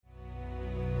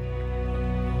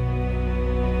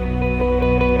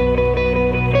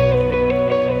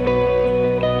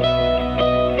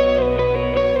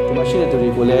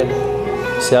ကိုလ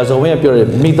ည်းဆရာဇော်ဝင်းပြော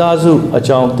တယ်မိသားစု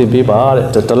အကြောင်းသင်ပေးပါ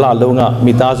တဲ့တလလုံးက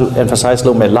မိသားစု emphasize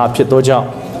လုပ်မယ်လာဖြစ်တော့ကြောင့်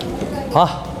ဟာ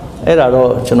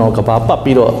အဲ့ဒါတော့ကျွန်တော်ကဘာပတ်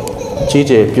ပြီးတော့ကြီး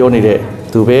ကျယ်ပြောနေ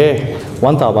တဲ့သူပဲဝ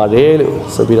မ်းသာပါတယ်လို့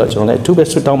ဆိုပြီးတော့ကျွန်တော်လည်းအထူးပဲ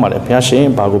ဆွတောင်းပါတယ်ဘုရားရှင်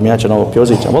ဘာကိုများကျွန်တော်ပြော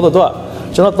စီချင်ဘာလို့တော့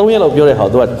ကျွန်တော်3ရက်လောက်ပြော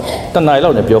တဲ့ဟာသူကတန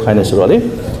င်္လာလောက်နဲ့ပြောခိုင်းနေဆိုတော့လေ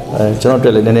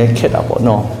ကျွန်တော်တွေ့လည်းနည်းနည်းခက်တာပေါ့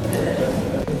နော်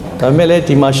ဒါပေမဲ့လ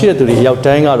ည်းဒီမှာရှိတဲ့သူတွေရောက်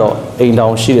တိုင်းကတော့အိမ်တော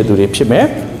င်ရှိတဲ့သူတွေဖြစ်မယ်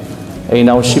အိမ်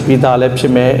တောင်ရှိပြီးသားလ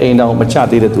ည်းဖြစ်မယ်အိမ်တောင်မချ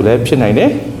သေးတဲ့သူလည်းဖြစ်နိုင်တယ်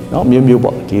နော်မျိုးမျိုး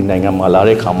ပေါ့ဒီနိုင်ငံမှာလာ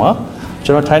တဲ့ခါမှာ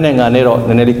ကျွန်တော်ထိုင်းနိုင်ငံ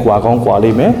နဲ့တော့နည်းနည်းလေးကွာကောင်းကွာလိ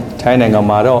မ့်မယ်ထိုင်း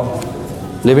နိုင်ငံမှာတော့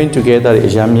living together တွေအ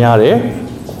များများ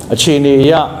တယ်အခြေအနေ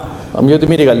အရအမျိုး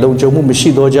သမီးတွေကလုံခြုံမှုမရှိ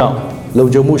တော့ကြောင်းလုံ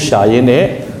ခြုံမှုရှာရင်း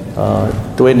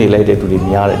နဲ့တွဲနေလိုက်တဲ့သူ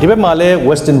တွေများတယ်ဒီဘက်မှာလည်း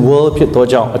western world ဖြစ်တော့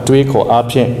ကြောင်းအတွေးခေါ်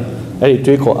အားဖြင့်အဲ့ဒီအ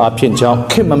တွေးခေါ်အားဖြင့်ကြော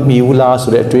င်းခင်မမီဘူး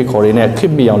လားဆိုတဲ့အတွေးခေါ်တွေနဲ့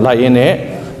ခင်မီအောင်လိုက်ရင်းနဲ့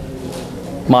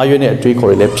မာရွေးနဲ့အတွေးခေါ်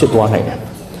တွေလည်းဖြစ်သွားနိုင်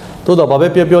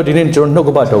တယ်သို့တော့ဘာပဲပြောဒီနေ့ကျွန်တော်နှုတ်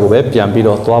ကပတ်တော်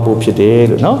ကိုပဲပြန်ပြီးတော့သွားဖို့ဖြစ်တယ်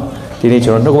လို့နော်ဒီနေ့ကျွ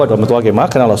န်တော်နှုတ်ကပတ်တော်မသွားခင်မှာ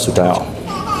ခဏလောက်ဆုတောင်းအောင်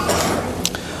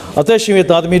အသက်ရှင်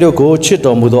သားသမီးတို့ကိုချစ်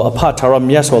တော်မူသောအဖထာဝ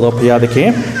ရမြတ်စွာသောဘုရားသခင်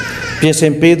ပြင်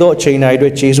ဆင်ပေးသောအချိန်တိုင်းအတွ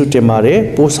က်ယေရှုတင်ပါ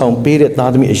တယ်ပို့ဆောင်ပေးတဲ့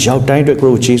သားသမီးအရောက်တိုင်းအတွက်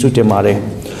ကိုယ်ယေရှုတင်ပါတယ်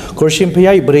ကိုရှင်ဖ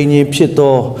ခင်၏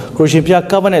ဗြိဉ္ဉ်ဖြစ်သောကိုရှင်ဖ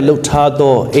ခင်ကဗနဲ့လှုပ်ထား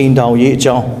သောအိမ်တောင်ရေးအ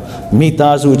ကြော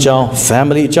င်းမိသားစုအကြောင်း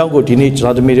family အကြောင်းကိုဒီနေ့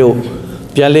ကျွန်တော်သ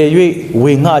မီးတို့ပြန်လည်၍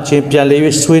ဝေငှခြင်းပြန်လည်၍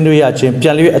ဆွေးနွေးရခြင်းပြ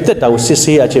န်လည်၍အသက်တာကိုစစ်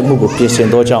ဆေးရခြင်းမှုကိုပြင်ဆင်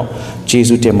သောကြောင့်ယေ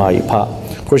ရှုတင်ပါ၏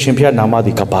ဖကိုရှင်ဖခင်နာမသ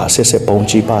ည်ကပါဆက်ဆက်ပုံ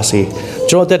ကြည်ပါစေ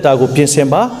ကျွန်တော်အသက်တာကိုပြင်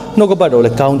ဆင်ပါနှုတ်ကပတ်တော်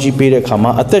လည်းကောင်းကြီးပေးတဲ့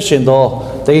အခါမှာအသက်ရှင်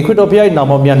သောတကယ်ခရစ်တော်ဘုရား၏နာ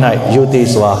မမြတ်၌ယု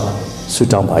သေးစွာဆု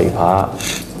တောင်းပါ၏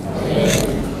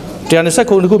ဖတရားနဲ့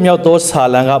ဆက်ခုနှစ်ခုမြောက်သောဆာ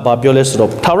လံကဘာပြောလဲဆိုတော့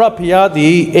ထာဝရဘုရားသ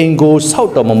ည်အိမ်ကိုဆောက်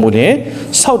တော်မမူနှင့်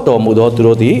ဆောက်တော်မူသောသူ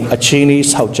တို့သည်အချင်းဤ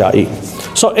ဆောက်ကြ၏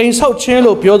ဆိုအိမ်ဆောက်ခြ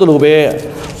င်းလို့ပြောသလိုပဲ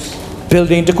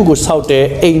building တစ်ခုကိုဆောက်တဲ့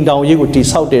အိမ်တောင်ကြီးကို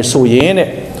တည်ဆောက်တဲ့ဆိုရင်တဲ့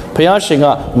ဘုရားရှင်က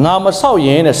ငါမဆောက်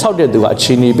ရင်တဲ့ဆောက်တဲ့သူကအချ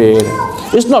င်းဤပဲ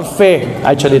it's not fair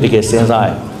actually တကယ်စဉ်းစားရ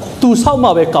င်သူ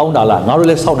ဆောက်မှပဲကောင်းတာလားငါတို့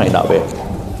လည်းဆောက်နိုင်တာပဲ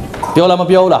ပြောလားမ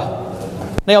ပြော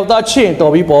လားနှစ်ယောက်သားချင်း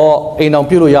တော်ပြီးပေါ့အိမ်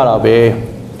တောင်ပြုတ်လို့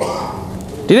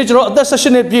ရတာပဲဒီနေ့ကျွန်တော်အသက်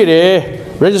16နှစ်ပြည့်တယ်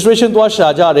registration သွား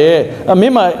ရှာကြတယ်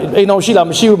မင်းမအိမ်တော်ရှိ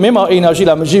လားမရှိဘူးမင်းမအိမ်တော်ရှိ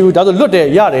လားမရှိဘူးဒါဆိုလွတ်တယ်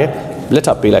ရတယ်လက်ထ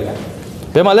ပ်ပေးလိုက်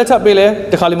ဘယ်မှာလက်ထပ်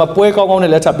ပေးလဲတခါလေမှာပွဲကောင်းကောင်း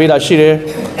နဲ့လက်ထပ်ပေးတာရှိတယ်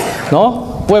နော်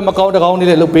ပွဲမကောင်းတကော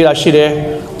င်းလေးလုပ်ပေးတာရှိ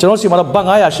တယ်ကျွန်တော်စီမှာတော့ဘတ်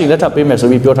900ရှိလက်ထပ်ပေးမယ်ဆို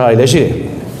ပြီးပြောထားတယ်လည်းရှိတယ်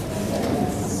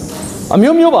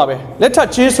အမျိုးမျိုးပါပဲလက်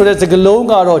ထပ်ချင်းဆိုတဲ့စကားလုံး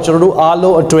ကတော့ကျွန်တော်တို့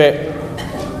အားလုံးအတွက်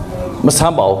မဆ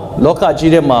န်းပါဘူးလောက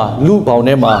ကြီးထဲမှာလူပေါ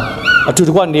င်းထဲမှာ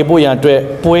အတူတကွနေဖို့ရန်အတွက်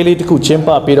ပွဲလေးတစ်ခုကျင်း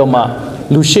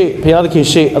ပပြီးတော့မှလူရှိဘုရားသ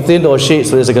ခင်ရှိအသင်းတော်ရှိ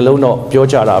ဆိုတဲ့စကားလုံးတော့ပြော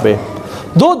ကြတာပဲ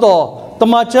သို့တော့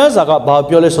တမန်ကျမ်းစာကဘာ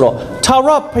ပြောလဲဆိုတော့ထာဝ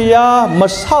ရဘုရား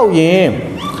မဆောက်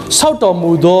ရင်ဆောက်တော်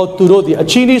မူသောသူတို့ဒီအ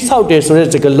ချင်းကြီးဆောက်တယ်ဆို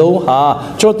တဲ့စ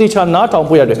ကားလုံးဟာကျွန်တော်တေချာနား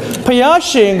ထောင်ဖို့ရတယ်ဘုရား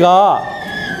ရှင်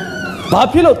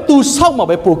ကဘာဖြစ်လို့သူဆောက်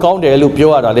မှာပဲပိုကောင်း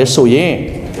တယ်လို့ပြောရတာလဲဆိုရင်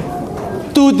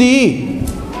သူဒီ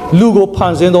လူကိုဖ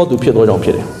န်ဆင်းတော်သူဖြစ်သောကြောင့်ဖြ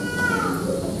စ်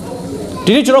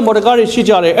တယ်ဒီနေ့ကျွန်တော်မော်တော်ကားတွေရှိ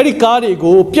ကြတယ်အဲ့ဒီ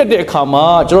ကားတွေကိုပြတ်တဲ့အခါမှာ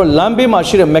ကျွန်တော်လမ်းဘေး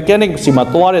မှာရှိတဲ့ mechanic စီ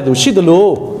မှာသွားတဲ့သူရှိသ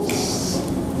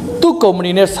လိုသူ့ကုမ္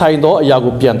ပဏီနဲ့ဆိုင်သော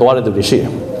အရာကိုပြန်သွားတဲ့သူတွေရှိတယ်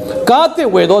ကားတစ်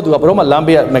ဝယ်တော့သူကဘယ်တော့မှလ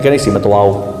မ်းဘေးက mechanic စီ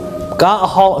မသွားဘူးကားအ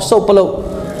ဟောင်းအစုပ်ပလုတ်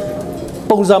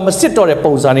ပုံစံမစစ်တော့တဲ့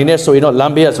ပုံစံနေနဲ့ဆိုရင်တော့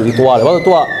လမ်းဘေးကဆိုပြီးသွားတယ်ဘာလို့သူ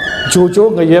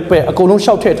ကဂျိုဂျိုငရဲပဲ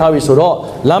အကုန်လုံးရှောက်ထည့်ထားပြီဆိုတော့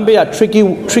လမ်းဘေးက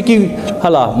tricky ဟာ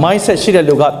လာ mindset ရှိတဲ့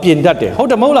လူကပြင်တတ်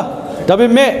တယ်ဟုတ်တယ်မဟုတ်လားဒါပေ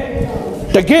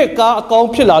မဲ့တကယ်ကားအကော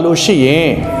င်းဖြစ်လာလို့ရှိ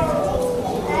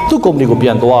ရင်သူ့ကုမ္ပဏီကိုပြ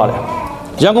န်သွား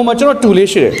တယ်ရန်ကုန်မှာကျွန်တော်တူ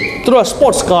လေးရှိတယ်သူတို့က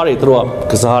sports car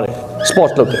တွေသူတို့ကကစားတယ်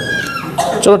sports လုပ်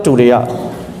တယ်ကျွန်တော်တူတွေက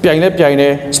ပြိုင်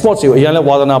တယ် sports တွေကိုအရင်လဲ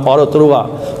ဝါသနာပါတော့သူတို့က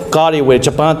ကားတွေ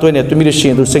ဝယ်ဂျပန်သွင်းတယ်သူမိလို့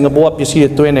ရှိရင်သူစင်ကာပူကပစ္စည်းတွေ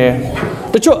သွင်းတယ်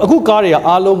တချို့အခုကားတွေက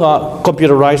အားလုံးက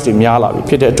computerized တွေများလာပြီ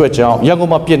ဖြစ်တဲ့အတွက်ကြောင့်ရန်ကုန်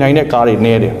မှာပြင်နိုင်တဲ့ကားတွေန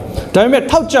ည်းတယ်ဒါပေ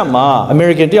မဲ့ထောက်ချက်မှာ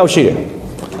American တယောက်ရှိတယ်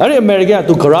အဲ့ဒီ American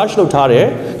ကသူ garage လုပ်ထားတယ်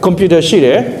computer ရှိတ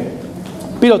ယ်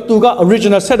ပြီးတော့သူက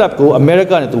original setup ကို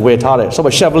America နဲ့သူဝယ်ထားတယ်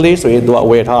ဆိုတော့ Chevrolet ဆိုရင်သူ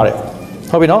ကဝယ်ထားတယ်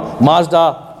ဟုတ်ပြီနော် Mazda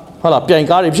ဟုတ်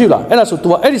လားပြိုင်ကားတွေဖြစ်လားအဲ့ဒါဆိုသူ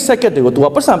ကအဲ့ဒီ second တွေကိုသူ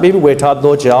ကပတ်စံပေးပြီးဝယ်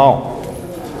ထားတော့ကြောင်း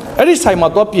အဲ့ဒီဆိုင်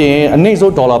မှာတော့ပြင်အနည်း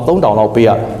ဆုံး$3000လောက်ပေးရတ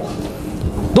ယ်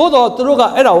သို့တော့သူတို့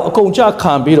ကအဲ့ဒါကိုအကုန်ကျ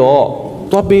ခံပြီးတော့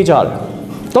သွားပေးကြတယ်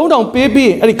$3000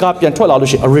ပေးပြီးအဲ့ဒီ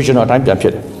ကားပြန်ထွက်လာလို့ရှိရင် original အတို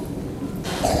င်းပြန်ဖြစ်တယ်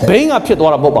ဘိန်းကဖြစ်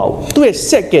သွားတာမဟုတ်ပါဘူးသူ့ရဲ့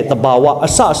စက်ကတဘာဝ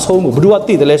အစအဆုံးကိုဘယ်သူက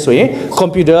သိတယ်လဲဆို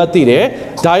ရင်ကွန်ပျူတာကသိတယ်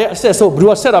ဒါရဲ့အဆက်ဆုံးဘယ်သူ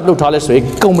က set up လုပ်ထားလဲဆို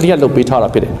ရင်ကုမ္ပဏီကလုပ်ပေး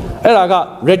ထားတာဖြစ်တယ်အဲ့ဒါက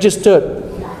registered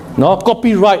နော်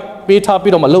copyright ပေးထား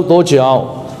ပြီးတော့မလုပ်တော့ကြအောင်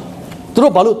သူတို့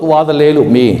ဘာလို့သွား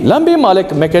သလဲလို့မေးလမ်းဘေးမှာလည်း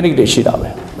mechanic တွေရှိတာပဲ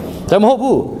ဒါ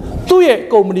မဟုတ်ဘူးသူ့ရဲ့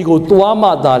ကုမ္ပဏီကိုသွားမှ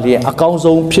သာလျှင်အကောင်း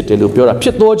ဆုံးဖြစ်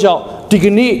တယ်လို့ပြောတာဖြစ်သောကြောင့် ဒီ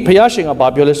ကနေ့ဘုရားရှင်ကဘာ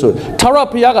ပြောလဲဆိုထာဝ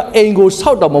ရဘုရားကအိမ်ကို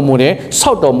ဆောက်တော်မမူ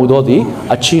နဲ့ဆောက်တော်မူသောသည်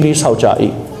အချီးလေးဆောက်ကြ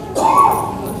၏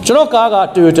ကျွန်တော်ကားက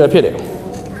Toyota ဖြစ်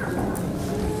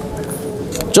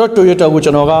တယ်ကျွန်တော် Toyota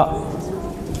ကိုကျွန်တော်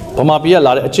ကဗမာပြည်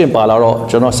ကလာတဲ့အကျင့်ပါလာတော့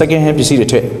ကျွန်တော် second hand ပစ္စည်းတွေ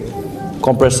ထည့်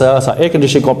compressor ဆို air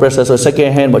conditioning compressor ဆို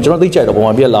second hand ပေါ့ကျွန်တော်သိကြတယ်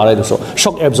ဗမာပြည်ကလာတဲ့လို့ဆို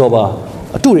shock absorber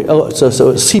အတူတွေ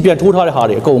စီပြန်ထိုးထားတဲ့ဟာ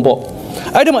တွေအကုန်ပေါ့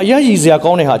အဲ့ဒီမှာအရင်ရည်စရာ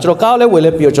ကောင်းတဲ့ဟာကျွန်တော်ကားလဲဝယ်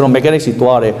လဲပြီးတော့ကျွန်တော် mechanic စီ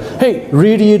သွားတယ် hey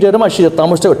radiator ထဲမှာရှိတဲ့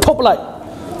thermostat ကိုထုတ်ပ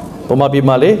လိုက်ဗမာပြည်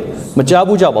မှာလေမကြား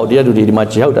ဘူးကြပါဘူးတရားသူတွေဒီမှာ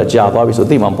ကြောက်တာကြာသွားပြီ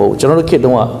ဆိုသိမှာမဟုတ်ဘူး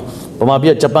ကျွန်တော်တို့ခေတ်တုန်းကဗမာပြ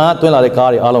ည်ကဂျပန်ကတွင်းလာတဲ့ကား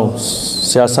တွေအားလုံး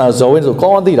ဆရာဆန်ဇော်ဝင်းဆိုကော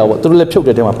င်းအောင်သိတာပေါ့သူတို့လည်း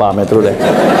ဖြုတ်တဲ့ထဲမှာပါမယ်သူတို့လည်း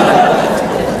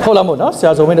ဟုတ်လားမဟုတ်နော်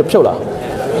ဆရာဇော်ဝင်းတို့ဖြုတ်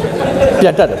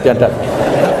လားပြန်တက်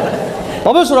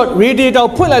ဘာဖြစ်ဆိုတော့ radiator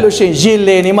ဖွင့်လိုက်လို့ရှိရင်ရေ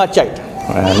လေနေမှကြိုက်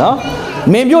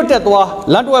တယ်နော်မင်းပြုတ်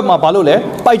တက်သွားလမ်းတစ်ဝက်မှာဘာလို့လဲ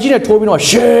ပိုက်ကြီးနဲ့ထိုးပြီးတော့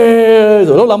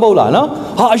ရှဲဆိုလို့လားမဟုတ်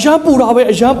လားနော်ဟာအ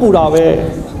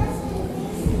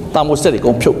ရန်ပူတာပဲတာမိုစက်တွေ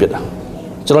ကုန်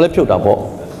ဖြုတ်ပြစ်တာကျွန်တော်လည်း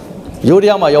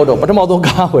ဖြုတ်တာပေါ့ရိုးတရားမှာရောက်တော့ပထမဆုံး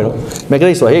ကားဝယ်တော့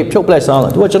mechanic ဆိုဟေးဖြုတ်ပလိုက်စ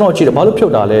မ်းလားသူကကျွန်တော်ကြည့်တယ်ဘာလို့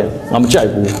ဖြုတ်တာလဲငါမကြိုက်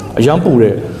ဘူးအရန်ပူတ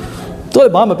ယ်သူ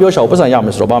ကဘာမှမပြောချင်ဘူးပတ်စံရမ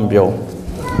ယ်ဆိုတော့ဘာမှမပြော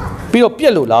ပြီးတော့ပြက်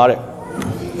လို့လားတဲ့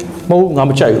မဟုတ်ဘူးငါ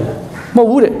မကြိုက်ဘူး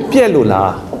မဟုတ်ဘူး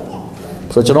တဲ့ပြက်လို့လား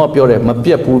ဆိုတော့ကျွန်တော်ပြောတယ်မပြ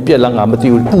က်ဘူးပြက်လားငါ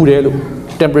မသိဘူးပူတယ်လို့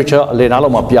temperature အလေနား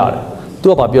လောက်မှပြတယ်သူ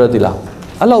ကဘာပြောရသေးလား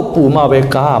အဲ့လောက်ပူမှပဲ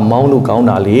ကားကမောင်းလို့ကောင်း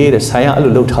တာလေတဲ့ဆိုင်ကအဲ့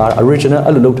လိုလုပ်ထားတာ original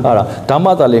အဲ့လိုလုပ်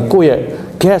ထားတာဒါမှသာလေကိုယ့်ရဲ့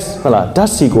gas ဟုတ်လား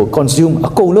dust စီကို consume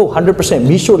အကုန်လုံး 100%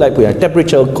 မီးရှို့လိုက်ပြီးရင်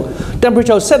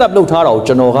temperature set up လုပ်ထားတာကို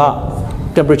ကျွန်တော်က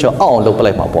temperature အောက်အောင်လုပ်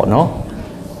ပလိုက်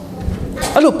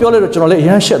မှာပေါ့နော်အဲ့လိုပြောလိုက်တော့ကျွန်တော်လည်းအ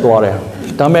ရန်ရှက်သွားတယ်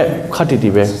ဒါပေမဲ့ခတ်တီ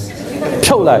ပဲ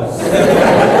ဖြုတ်လိုက်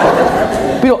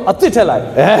ပြီးတော့အသစ်ထက်လိုက်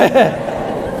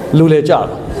လူလေကြဒါ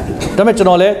ပေမဲ့ကျွန်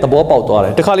တော်လည်းသဘောပေါက်သွားတ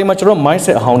ယ်တခါလေမှကျွန်တော်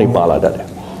mindset အဟောင်းတွေပါလာတတ်တယ်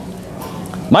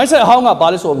mindset အဟောင်းကဘာ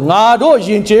လဲဆိုငါတို့ယ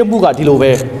ဉ်ကျေးမှုကဒီ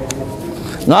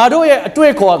လိုပဲငါတို့ရဲ့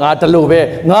အတွေ့အခေါ်ကငါဒီလိုပဲ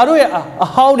ငါတို့ရဲ့အ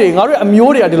ဟောင်းတွေငါတို့ရဲ့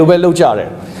အမျိုးတွေကဒီလိုပဲလုပ်ကြတယ်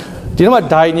ဒီနေ့မှာ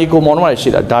ဒိုင်နီကိုမောင်နှမတွေရှိ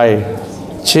တာ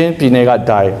ဒိုင်ချင်းပြည်နယ်က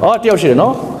ဒိုင်တယောက်ရှိ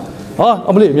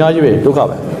တယ်နော်အမလေးအများကြီးပဲဒုက္ခ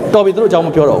ပဲတော်ပြီသူတို့အကြောင်းမ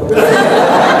ပြောတော့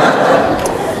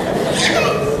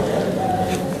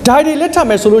ဘူးဒိုင်နီလက်ထပ်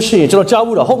မယ်ဆိုလို့ရှိရင်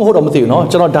ကျွန်တော်ကြားဘူးတော့ဟုတ်မဟုတ်တော့မသိဘူးเนา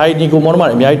ะကျွန်တော်ဒိုင်နီကိုမောင်နှမ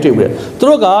တွေအများကြီးတွေ့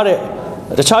ဘူးသူတို့က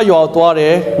တဲ့တခြားရွာသွားတ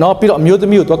ယ်เนาะပြီးတော့အမျိုး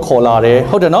သမီးကိုသွားခေါ်လာတယ်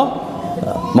ဟုတ်တယ်เนา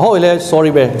ะမဟုတ်ရင်လည်း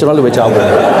sorry ပဲကျွန်တော်လည်းပဲကြားဘူး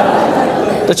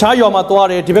တခြားရွာ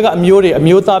မှာသွားတယ်ဒီဘက်ကအမျိုးတွေအ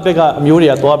မျိုးသားဘက်ကအမျိုး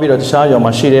တွေကသွားပြီးတော့တခြားရွာ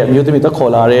မှာရှိတဲ့အမျိုးသ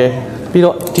မီးသွားခေါ်လာတယ်ပြီး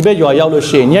တော့ဒီဘက်ရွာ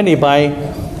ရောက်လို့ရှိရင်ညနေပိုင်း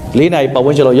၄နာရီပတ်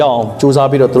ဝန်းကျင်လောက်ရောက်အောင်စူးစမ်း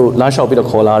ပြီးတော့သူတို့လမ်း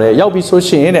လျှောက်ပြီးတော့ခေါ်လာတယ်ရောက်ပြီးဆို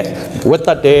ရှင်တဲ့ဝက်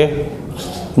တက်တယ်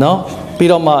เนาะပြီး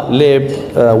တော့မှလေ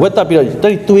ဝက်တက်ပြီးတော့တိ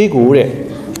တ်သွေးကိုတဲ့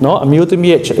เนาะအမျိုး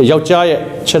သမီးရဲ့ယောက်ျားရဲ့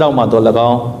ခြေထောက်မှာတော့၎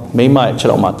င်းမိန်းမရဲ့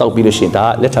ခြေထောက်မှာတောက်ပြီးလို့ရှိရင်ဒါ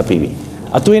ကလက်ထပ်ပြီးပြီ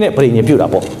အသွေးနဲ့ပြင်ရင်ပြုတ်တာ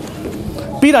ပေါ့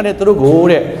ပြီးတာနဲ့သူတို့ကို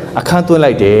တဲ့အခန်းသွ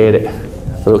င်းလိုက်တယ်တဲ့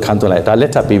သူတို့ခန်းသွင်းလိုက်ဒါ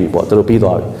လက်ထပ်ပြီး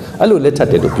ပြီပေါ့သူတို့ပြီးသွားပြီအဲ့လိုလက်ထပ်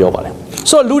တယ်လို့ပြောပါတယ်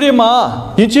ဆိုတော့လူတွေ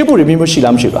မှာယဉ်ကျေးမှုတွေမျိုးရှိ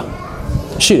လားမရှိဘူး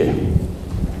လားရှိ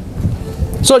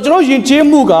တယ်ဆိုတော့ကျွန်တော်ယဉ်ကျေး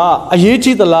မှုကအရေး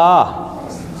ကြီးသလား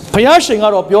ဘုရားရှင်က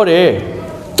တော့ပြော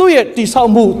တယ်သူ့ရဲ့တိဆောက်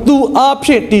မှုသူအားဖြ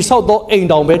င့်တိဆောက်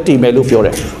သောအိမ်တောင်ပဲတည်မယ်လို့ပြော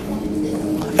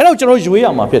တယ်အဲ့တော့ကျွန်တော်ရွေးရ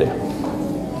မှာဖြစ်တယ်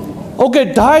โอเค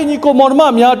ဒိုင်ညီကို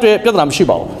မောင်နှမများအတွက်ပြဿနာမရှိ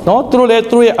ပါဘူးเนาะသူတို့လ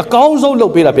ည်းသူတို့ရဲ့အကော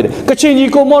င်းဆုံးလုပ်ပေးတာဖြစ်တယ်ကချင်ညီ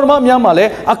ကိုမောင်နှမများမှာလည်း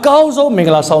အကောင်းဆုံးမ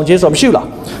င်္ဂလာဆောင်ခြင်းဆိုတာမရှိဘူး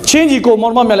လားချင်းညီကိုမော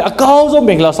င်နှမများလည်းအကောင်းဆုံး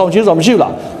မင်္ဂလာဆောင်ခြင်းဆိုတာမရှိ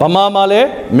ဘူးလားဗမာမှာလည်း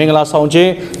မင်္ဂလာဆောင်ခြ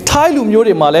င်းထိုင်းလူမျိုး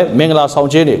တွေမှာလည်းမင်္ဂလာဆောင်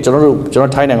ခြင်းတွေ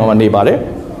ကျွန်တော်ထိုင်းနိုင်ငံမှာနေပါတယ်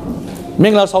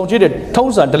မင်္ဂလာဆောင်ခြင်းတွေ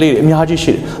ထုံးစံဓလေ့တွေအများကြီး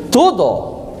ရှိတယ်သို့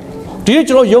တော့ဒီ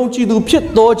ကျွန်တော်ယုံကြည်သူဖြစ်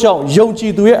သောကြောင့်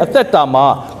ယုံကြည်သူရဲ့အသက်တာ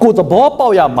မှာကိုယ်သဘော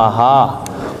ပေါက်ရ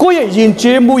မှာဟာကိုယ့်ရဲ့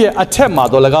ယဉ်ကျေးမှုရဲ့အထက်မှာ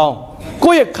တော့၎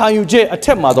င်းကိုယ့်ရဲ့ခံယူချက်အထ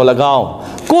က်မှာတော့၎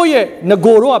င်းကိုယ့်ရဲ့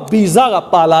ငကိုတော့ဗီဇက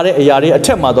ပါလာတဲ့အရာတွေအ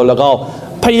ထက်မှာတော့၎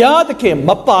င်းဖယားသ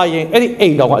ခင်မပါရင်အဲ့ဒီအိ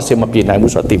မ်တော်ကအစင်မပြေနိုင်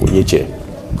ဘူးဆိုတာသိဖို့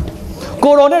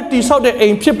ရည်ချယ်ကိုတော်နဲ့တိဆောက်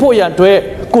တဲ့အိမ်ဖြစ်ဖို့ရန်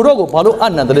အတွက်ကိုတော်ကိုဘာလို့အ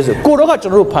နန္တလဲဆိုကိုတော်ကကျွ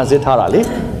န်တော်တို့ဖန်ဆင်းထားတာလေ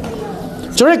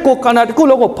ကျွန်တော်ကိုကန္နာတခု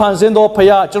လုံးကိုဖန်ဆင်းသောဖ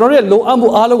ယားကျွန်တော်ရဲ့လုံအပ်မှု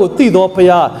အားလုံးကိုသိသောဖ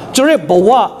ယားကျွန်တော်ရဲ့ဘ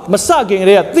ဝမစခင်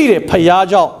ကတည်းကသိတဲ့ဖ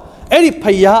ယားကြောင့်အဲ့ဒီဖ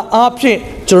ယားအားဖြ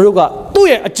င့်ကျွန်တော်တို့ကသူ့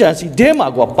ရဲ့အကြံစီတဲမှာ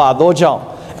ကပါသောကြော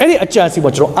င့်အဲ့ဒီအကြံစီ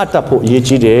မှာကျွန်တော်အပ်တတ်ဖို့အရေး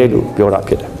ကြီး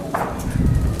တယ်လို့ပြောတာဖြစ်တယ်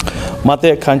။မာသဲ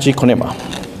အခန်းကြီး9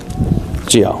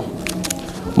မှာကြည့်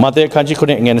အောင်မာသဲအခန်းကြီး9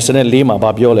ငွေ24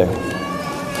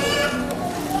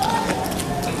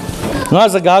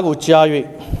မှာဗာပြောလဲငါစကားကိုကြား၍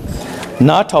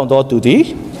နားထောင်တော်သူ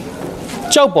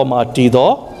သည်ကြောက်ပေါ်မှာတည်သော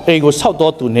အိမ်ကိုဆောက်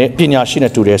တော်သူနဲ့ပညာရှိနဲ့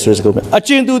တူတယ်ဆိုတဲ့စကားပဲအ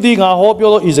ကျဉ်သူသည်ငါဟောပြော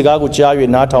သောဤစကားကိုကြား၍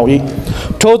နားထောင်၏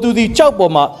ထိုသူသည်ကြောက်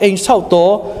ပေါ်မှာအိမ်ဆောက်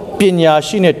သောပညာ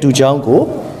ရှိနဲ့တူကြောင်းကို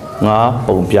ငါ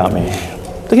ပုံပြမယ်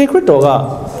တကယ်ခရစ်တော်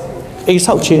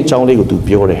ကအိမ်ဆောက်ခြင်းအကြောင်းလေး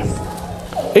ကိုသူပြောတယ်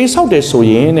အိမ်ဆောက်တယ်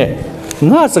ဆိုရင်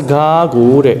တဲ့ငါစ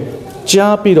ကားကိုတဲ့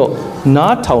ကြားပြီးတော့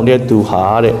နားထောင်တဲ့သူဟာ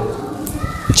တဲ့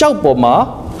ကြောက်ပေါ်မှာ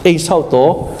အိမ်ဆောက်သော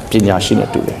ပညာရှိနဲ့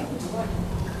တူတယ်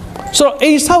ဆိုတော့အိ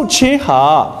မ်ဆောက်ခြင်းဟာ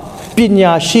ပ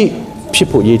ညာရှိဖြစ်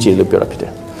ဖို့ရည်ကြည်လို့ပြောတာဖြစ်တ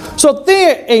ယ်ဆိုတော့သင်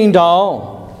ရဲ့အိမ်တောင်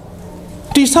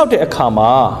တိဆောက်တဲ့အခါ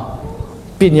မှာ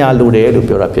ပညာလိုတယ်လို့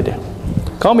ပြောတာဖြစ်တယ်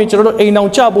ကောင်းပြီကျွန်တော်တို့အိမ်တောင်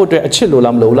ကြဖို့အတွက်အချစ်လို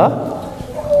လားမလိုလား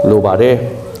လိုပါတယ်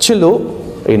ချစ်လို့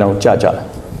အိမ်တောင်ကြကြတယ်ဒါ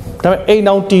ပေမဲ့အိမ်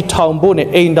တောင်တီထောင်ဖို့နဲ့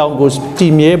အိမ်တောင်ကိုတ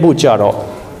ည်မြဲဖို့ကြတော့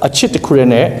အချစ်တစ်ခု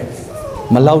နဲ့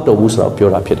မလောက်တော့ဘူးဆိုတော့ပြော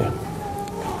တာဖြစ်တယ်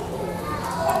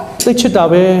သိချစ်တာ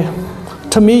ပဲ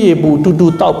ထမင်းရေဘူးတူတူ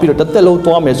တောက်ပြီးတော့တစ်သက်လုံး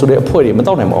သွားမယ်ဆိုတဲ့အဖွဲတွေမ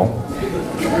တောက်နိုင်ပါဘူး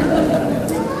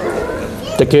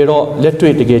တကယ်တော့လက်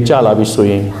တွေ့တကယ်ကြလာပြီဆို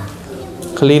ရင်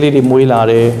ကလေးလေးတွေမွေးလာ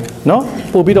တယ်နော်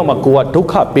ပို့ပြီးတော့မှကိုကဒုက္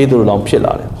ခပေးသူလိုတောင်ဖြစ်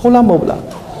လာတယ်ဟုတ်လားမဟုတ်လား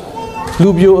လူ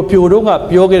ပြိုအပြိုတို့က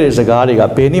ပြောခဲ့တဲ့စကားတွေက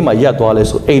ဘယ်နေ့မှရပ်သွားလဲ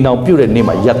ဆိုအိမ်အောင်ပြုတ်တဲ့နေ့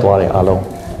မှရပ်သွားတယ်အားလုံး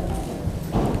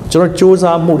ကျွန်တော်စူးစ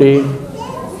မ်းမှုတွေ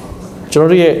ကျွန်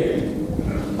တော်ရဲ့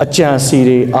အကြံစီ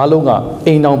တွေအားလုံးက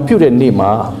အိမ်အောင်ပြုတ်တဲ့နေ့မှာ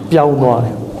ပြောင်းသွားတ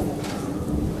ယ်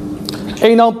အိ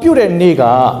မ်အောင်ပြုတ်တဲ့နေ့က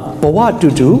ဘဝတူ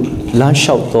တူလမ်း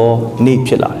လျှောက်သောနေ့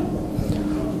ဖြစ်လာတယ်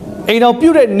အိမ်အောင်ပြု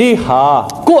တ်တဲ့နေ့ဟာ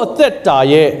ကိုယ့်အသက်တာ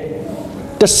ရဲ့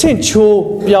တဆင့်ချိုး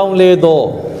ပြောင်းလဲသော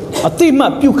အတိမ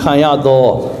တ်ပြုခံရသော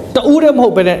တဦးတည်းမဟု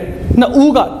တ်ပဲနဲ့နှစ်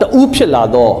ဦးကတဦးဖြစ်လာ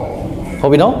သောဟု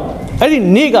တ်ပြီနော်အဲ့ဒီ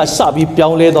နေ့ကစပြီးပြော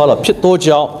င်းလဲသွားတော့ဖြစ်သော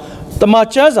ကြောင့်တမန်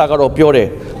ကျမ်းစာကတော့ပြောတယ်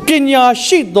ပညာ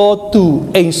ရှိသောသူ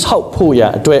အိမ်ဆောက်ဖို့ရ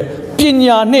န်အတွက်ပ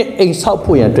ညာနဲ့အိမ်ဆောက်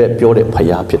ဖို့ရန်အတွက်ပြောတဲ့ဖ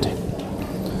ရာဖြစ်တယ်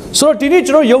ဆိုတော့ဒီနေ့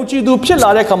ကျွန်တော်ယုံကြည်သူဖြစ်လာ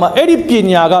တဲ့အခါမှာအဲ့ဒီပ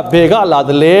ညာကဘယ်ကလာသ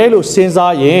လဲလို့စဉ်း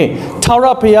စားရင်ထာဝရ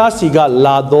ဘုရားစီက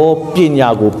လာသောပညာ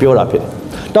ကိုပြောတာဖြစ်တယ်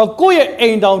တော့ကိုယ့်ရဲ့အိ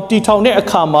မ်တောင်တည်ထောင်တဲ့အ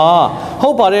ခါမှာဟု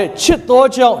တ်ပါတယ်ချစ်သော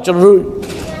ကြောင့်ကျွန်တော်တို့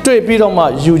တွေ့ပြီးတော့မှ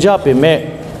ယူကြပေမဲ့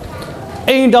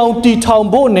အိမ်တောင်တည်ထောင်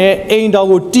ဖို့နဲ့အိမ်တောင်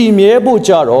ကိုတည်မြဲဖို့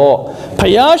ကြတော့ဘု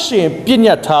ရားရှင်ပြည့်ည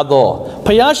တ်ထားသော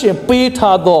ဘုရားရှင်ပေး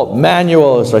ထားသော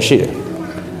manual ဆိုရှိတယ်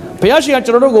ဘုရားရှင်က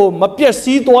ကျွန်တော်တို့ကိုမပြည့်စ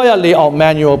ည်သွားရလေအောင်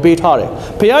manual ပေးထားတယ်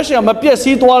ဘုရားရှင်ကမပြည့်စ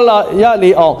ည်သွားရ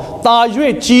လေအောင်တာ၍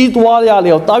ကြီးသွားရလေ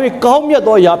အောင်တာ၍ကောင်းမြတ်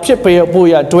သောအရာဖြစ်ပေဖို့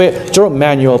ရအတွက်ကျွန်တော်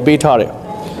manual ပေးထားတယ်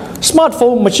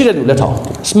smartphone မရှိတဲ့လူလက်ထောင်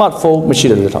smartphone မရှိ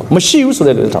တဲ့လူလက်ထောင်မရှိဘူးဆို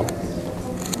တဲ့လူလက်ထောင်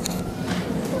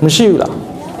မရှိဘူးလား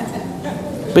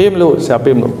ပေးမလို့ဆရာ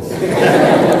ပေးမလို့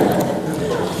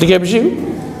တကယ်မရှိဘူး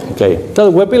okay တော့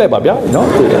ဝယ်ပေးလိုက်ပါဗျာနော်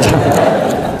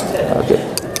okay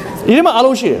ဒီမှာအား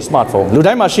လုံးရှိတယ် smartphone လူ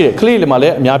တိုင်းမှာရှိတယ်ကလေးတွေမှာလ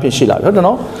ည်းအများကြီးရှိလာပြီဟုတ်တယ်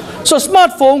နော် so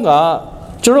smartphone က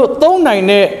ကျွန်တော်တို့သုံးနိုင်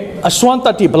တဲ့အစွမ်းတ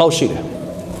တ္တိဘယ်လောက်ရှိတယ်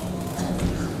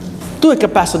သူ့ရဲ့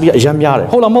capacity အများများတယ်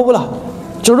ဟုတ်လားမဟုတ်ဘူးလား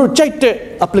ကျွန်တော်တို့ကြိုက်တဲ့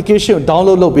application ကို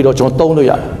download လုပ်ပြီးတော့ကျွန်တော်သုံးလို့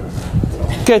ရတယ်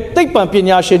ကဲသိပ္ပံပ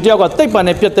ညာရှင်တယောက်ကသိပ္ပံ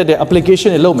နဲ့ပတ်သက်တဲ့ application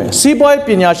တွေလုပ်မယ်စီးပွားရေးပ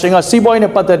ညာရှင်ကစီးပွားရေး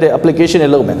နဲ့ပတ်သက်တဲ့ application တွေ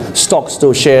လုပ်မယ် stocks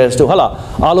တို့ shares တို့ဟာလား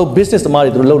အားလုံး business သမား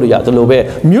တွေသူလုပ်လို့ရတယ်လို့ပဲ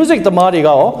music သမားတွေက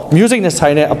ရော music နဲ့ဆို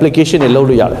င်တဲ့ application တွေလုပ်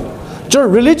လို့ရတယ်ကျွန်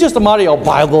တော် religious သမားတွေရော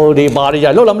bible တွေဘာတွေရ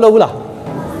လုပ်လားမလုပ်ဘူးလား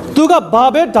သူကဘာ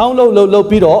ပဲ download လုပ်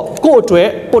ပြီးတော့ကိုယ့်အတွက်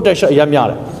potential အများများ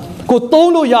တယ်ကို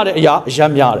သုံးလို့ရတဲ့အရာအ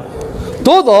များများတယ်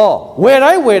သို့တော့ဝယ်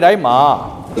တိုင်းမှာ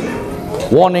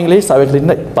warning လေးစာရွက်ကလေး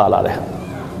နဲ့ပါလာတယ်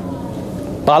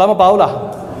ပါလားမပါဘူးလား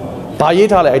ဘာရေး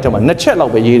ထားလဲအဲ့ထက်မှာနှစ်ချက်လော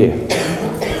က်ပဲရေးတယ်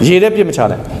ရေးတဲ့ပြစ်မချ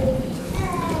နဲ့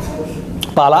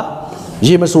ပါလား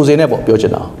ရေးမစိုးစင်းနဲ့ပေါ့ပြောချ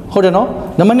င်တာဟုတ်တယ်နော်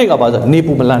နံပါတ်1ကပါဆိုနေ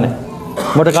ပူမလန့်နဲ့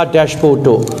မော်တော်ကား dashboard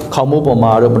တို့ခေါင်းမိုးပေါ်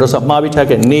မှာတို့ဘယ်လိုဆိုမှားပြီးထက်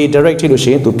ခဲ့နေ direct ထိလို့ရှိ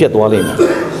ရင်သူပြတ်သွားလိမ့်မယ်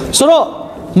ဆိုတော့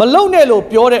မလုံနဲ့လို့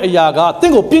ပြောတဲ့အရာကတ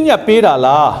င့်ကိုပြည့်ညတ်ပေးတာ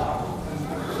လား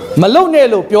မလုံနဲ့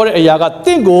လို့ပြောတဲ့အရာကတ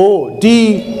င့်ကိုဒီ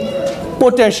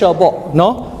potential ပေါ့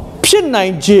နော်ဖြစ်နို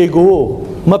င်ခြေကို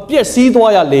မပြည့်စည်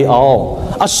သွားရလေအောင်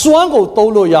အစွမ်းကို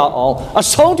သုံးလို့ရအောင်အ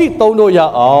ဆုံးထိသုံးလို့ရ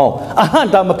အောင်အဟံ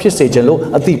တာမဖြစ်စေချင်လို့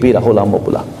အသိပေးတာဟုတ်လားမဟုတ်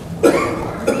ဘူးလား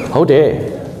ဟုတ်တယ်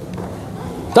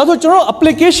ဒါဆိုကျွန်တော်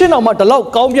application အောင်မှဒီလောက်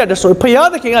ကောင်းပြတ်တယ်ဆိုရင်ဘုရား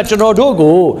သခင်ကကျွန်တော်တို့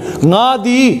ကိုငါသ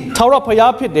ည်ထာဝရဘု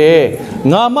ရားဖြစ်တယ်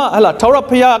ငါမှဟလာထာဝရ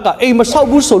ဘုရားကအိမ်မဆောက်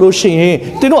ဘူးဆိုလို့ရှိရင်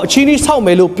သင်တို့အချင်းကြီးဆောက်မ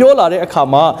ယ်လို့ပြောလာတဲ့အခါ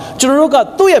မှာကျွန်တော်တို့က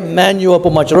သူ့ရဲ့ manual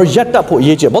ပေါ်မှာကျွန်တော်ရက်တက်ဖို့အ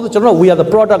ရေးကြီးတယ်ဘာလို့ကျွန်တော် we are the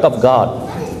product of God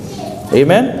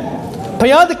amen ဘု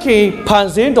ရားသခင်ဖန်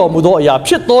ဆင်းတော်မူသောအရာ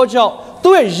ဖြစ်သောကြောင့်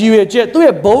သူ့ရဲ့ရည်ရွယ်ချက်သူ့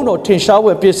ရဲ့ဘုန်းတော်ထင်ရှားဝ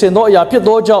ယ်ပြင်ဆင်သောအရာဖြစ်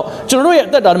သောကြောင့်ကျွန်တော်တို့ရဲ့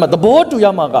အသက်တာထဲမှာသဘောတူရ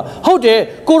မှာကဟုတ်တယ်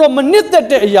ကိုရောမနစ်သက်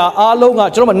တဲ့အရာအားလုံးက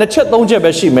ကျွန်တော်တို့နှစ်ချက်သုံးချက်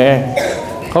ပဲရှိမယ်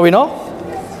ဟုတ်ပြီနော်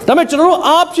ဒါပေမဲ့ကျွန်တော်တို့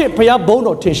အားဖြင့်ဘုရားဘုန်း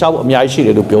တော်ထင်ရှားဖို့အများကြီးရှိတ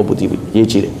ယ်လို့ပြောဖို့တည်ပြီးရေး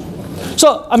ကြည့်တယ်ဆို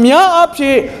တော့အများအားဖြ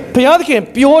င့်ဘုရားသခင်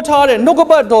ပြောထားတဲ့နှုတ်က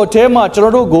ပတ်တော်ထဲမှာကျွန်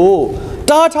တော်တို့ကို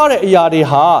တားထားတဲ့အရာတွေ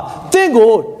ဟာသင်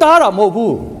ကိုတားတာမဟုတ်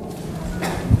ဘူး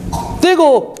သင်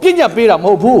ကိုပြည့်ညတ်ပေးတာမ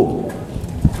ဟုတ်ဘူး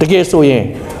တကယ်ဆိုရင်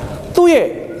သူ့ရဲ့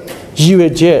ရည်ရွ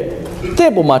ယ်ချက်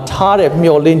တဲ့ပုံမှာထားတဲ့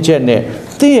မျှော်လင့်ချက်နဲ့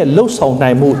သင်ရဲ့လှုပ်ဆောင်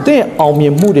နိုင်မှုသင်ရဲ့အောင်မြ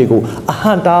င်မှုတွေကိုအ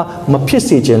ဟံတာမဖြစ်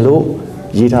စေချင်လို့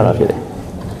ရေးထားတာဖြစ်တယ်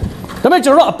ဒါပေမဲ့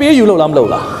ကျွန်တော်တို့အပေးယူလို့လားမလို့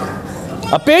လား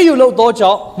အပေးယူလို့တော့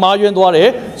ကြောင့်မှားယွင်းသွားတယ်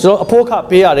ကျွန်တော်အဖို့ခ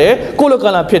ပေးရတယ်ကိုလိုက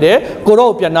လန်ဖြစ်တယ်ကို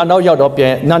တော့ပြန်နောက်ရောက်တော့ပြ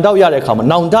န်နန်တော့ရတဲ့ခါမှာ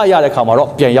နောင်တရတဲ့ခါမှာတော့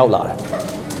ပြန်ရောက်လာတယ်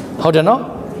ဟုတ်တယ်နော်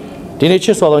ဒီနေ့ချ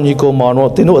စ်စွာသောညီကိုမောင်တို့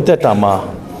သင်တို့အသက်တာမှာ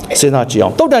စဉ်းစားကြည့်အော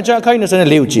င်တုတ်တန်ချန်ခိုင်း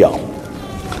24ကိုကြည့်အောင်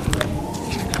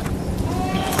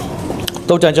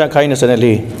တုတ်တန်ချန်ခိုင်း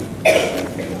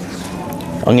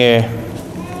24အငယ်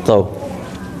3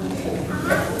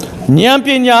ဉာဏ်ပ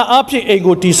ညာအဖြစ်အိမ်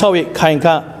ကိုတိဆောက်၍ခိုင်ခ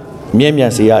န့်မြဲမြံ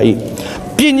စေရ၏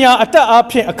ပညာအတတ်အ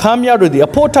ဖြစ်အခမ်းများတို့သည်အ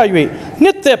ဖို့ထ၍နှ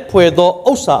စ်သက်ဖွယ်သော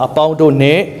ဥစ္စာအပေါင်းတို့နှ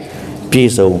င့်ပြ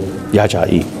ည့်စုံရကြ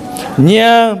၏ဉာ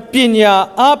ဏ်ပညာ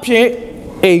အဖြစ်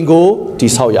အိမ်ကိုတိ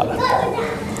ဆောက်ရတာ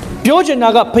ပြောချင်တာ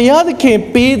ကဘုရားသခင်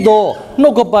ပေးသောနှု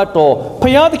တ်ကပတ်တော်ဘု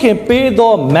ရားသခင်ပေး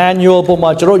သော manual ပေါ်မှာ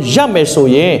ကျွန်တော်ရမယ်ဆို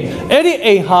ရင်အဲ့ဒီ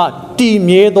အိမ်ဟာတည်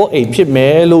မြဲသောအိမ်ဖြစ်မ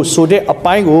ယ်လို့ဆိုတဲ့အ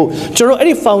ပိုင်းကိုကျွန်တော်အဲ့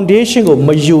ဒီ foundation ကိုမ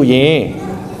ယူရင်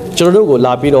ကျွန်တော်တို့ကို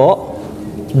လာပြီးတော့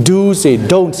do say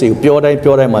don't say ပြောတိုင်း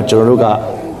မှာကျွန်တော်တို့က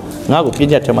ငါ့ကိုပြည့်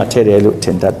ညတ်ထဲမှာထည့်တယ်လို့ထ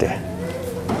င်တတ်တယ်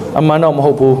အမှန်တော့မ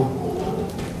ဟုတ်ဘူး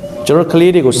ကျွန်တော်က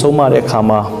လေးတွေကိုဆုံးမတဲ့အခါ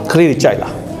မှာကလေးတွေကြိုက်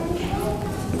လား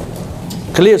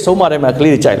ကလေးဆုံးမတိုင်းမှာက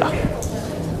လေးတွေကြိုက်လား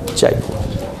ကြိုက်ဘူး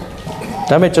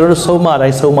ဒါပေမဲ့ကျွန်တော်တို့ဆုံးမတို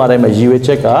င်းမှာရည်ရွယ်ချ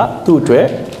က်ကသူ့အတွက်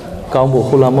ကောင်းဖို့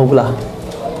ဟုတ်လားမဟုတ်လား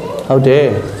ဟုတ်တယ်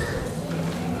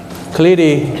ကလေး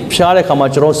တွေဖျားတဲ့ခါမှာ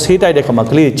ကျွန်တော်ဆေးတိုက်တဲ့ခါမှာ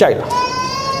ကလေးတွေကြိုက်လား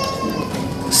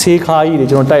ဆေးခါကြီးတွေ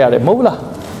ကျွန်တော်တိုက်ရတယ်မဟုတ်လား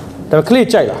ဒါပေမဲ့ကလေး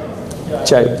ကြိုက်လား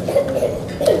ကြိုက်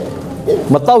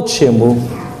မတောက်ချင်ဘူး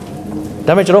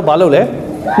ဒါပေမဲ့ကျွန်တော်ဘာလုပ်လဲ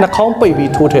နှာခေါင်းပိတ်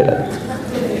ပြီးထိုးထည့်တယ်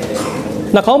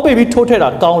နှာခေါင်းပိတ်ပြီးထိုးထည့်တာ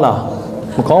ကောင်းလား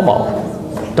မကောင်းပါဘူး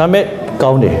ဒါပေမဲ့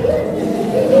ကောင်းတယ်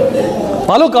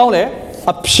ဘာလို့ကောင်းလဲ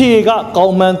အဖြေကကော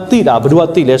င်းမှန်းသိတာဘယ်သူက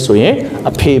သိလဲဆိုရင်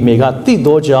အဖေမေကသိ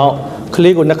တော့ကြောင့်က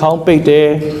လေးကိုနှာခေါင်းပိတ်တယ်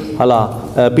ဟာလား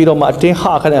ပြီးတော့မှအတင်းဟ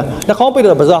ခနဲ့နှာခေါင်းပိတ်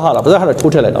တော့ဗဇက်ဟတာ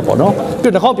ထိုးထည့်လိုက်တာပေါ့နော်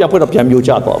ပြီးနှာခေါင်းပြန်ဖွင့်တော့ပြန်မျိုး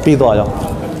ကျတော့ပြီးသွားရော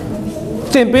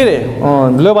တင်ပေးတယ်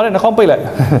လွယ်ပါနဲ့နှာခေါင်းပိတ်လိုက်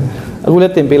အခုလ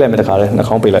ည်းတင်ပေးလိုက်မယ်တခါလဲနှာ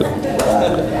ခေါင်းပိတ်လိုက်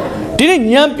ဒီနေ့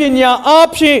ဉာဏ်ပညာအား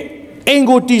ဖြင့်အိမ်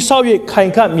ကိုတိဆောက်၍ခို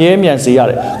င်ခန့်မြဲမြံစေရ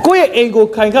တယ်ကိုယ့်ရဲ့အိမ်ကို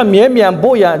ခိုင်ခန့်မြဲမြံ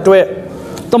ဖို့ရန်အတွက်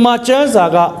တမန်ကျမ်းစာ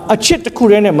ကအချစ်တစ်ခု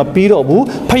တည်းနဲ့မပြီးတော့ဘူး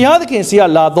ဖခင်သခင်စီက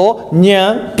လာတော့ဉာ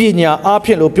ဏ်ပညာအားဖြ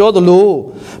င့်လို့ပြောသလို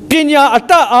ပညာအ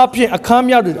တတ်အားဖြင့်အခမ်း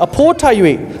များတွေအဖို့ထိုက်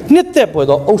၍နှစ်သက်ပွေ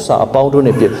သောဥစ္စာအပေါင်းတို့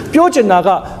နဲ့ပြည့်ပြောချင်တာက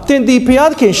တင်ဒီဖခင်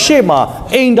သခင်ရှေ့မှာ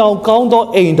အိမ်တောင်ကောင်းသော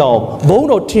အိမ်တောင်ဘုန်း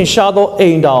တော်ထင်ရှားသောအိ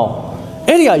မ်တောင်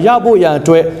အဲ့ဒီဟာရဖို့ရန်အ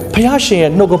တွက်ဖခင်ရှင်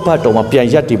ရဲ့နှုတ်ကပတ်တော်မှာပြန်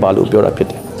ရပ်တည်ပါလို့ပြောတာဖြစ်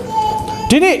တယ်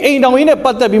ဒီနေ့အိမ်တောင်ကြီးနဲ့ပ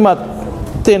တ်သက်ပြီးမှ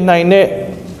သင်နိုင်တဲ့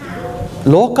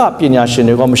လောကပညာရှင်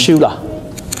တွေကမရှိဘူးလား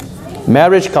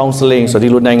marriage counseling ဆိုဒီ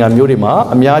လိုနိုင်ငံမျိုးတွေမှာ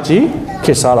အများကြီး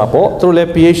ခေတ်စားတာပေါ့သူတို့လည်း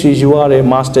PhD ယူရတယ်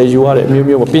Master ယူရတယ်အမျိုး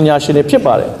မျိုးပညာရှင်တွေဖြစ်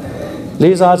ပါတယ်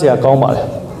လေးစားစရာကောင်းပါတယ်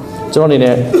ကျွန်တော်အနေ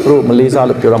နဲ့သူတို့မလေးစား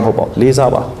လို့ပြောတာမဟုတ်ပါဘူးလေး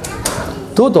စားပါ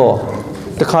သို့တော့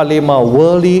တစ်ခါလေးမှာ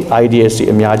worldly ideas တွေ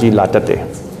အများကြီးလာတတ်တယ်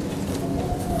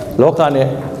လောကနဲ့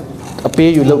အ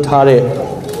ပေးယူလုပ်ထားတဲ့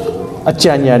အ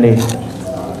ကြံဉာဏ်တွေ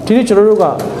ဒီနေ့ကျွန်တော်တို့က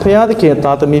ဖခင်သခင်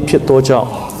သားသမီးဖြစ်သောကြောင့်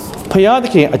ဖခင်သ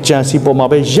ခင်အကြံစီပေါ်မှာ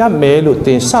ပဲရပ်မယ်လို့သ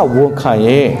င်စဝန်ခံရ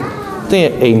င်သင်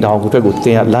အိမ်တော်ကိုအတွက်ကိုသ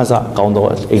င်ကလမ်းစာကောင်းသော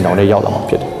အိမ်တော်နဲ့ရောက်လာမှာ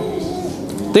ဖြစ်တယ်။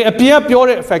သင်အပြည့်ပြော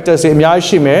တဲ့ factors တွေအများကြီး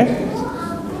ရှိမယ်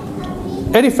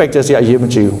။အဲ့ဒီ factors တွေအရေးမ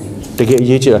ကြီးဘူး။တကယ်အ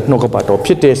ရေးကြီးတာနှုတ်ကပတ်တော်ဖြ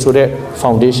စ်တယ်ဆိုတဲ့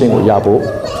foundation ကိုရဖို့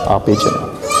အားပေးချင်တယ်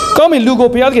။ကောင်းပြီလူကို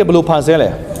ဖခင်သခင်ဘယ်လိုဖန်ဆင်းလဲ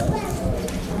။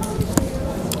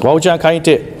ဘောင်ချန်ခိုင်း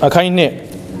တဲ့အခိုင်းနဲ့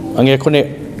အငယ်ခုနှစ်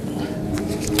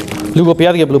လူကိုဘု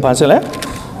ရားသခင်ဘယ်လိုဖန်ဆင်းလဲ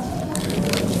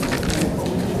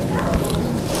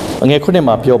အငယ်ခုနှစ်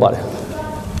မှာပြောပါတယ်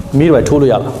မိတွေထိုး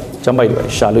လို့ရလားကျမ်းပိုက်တွေ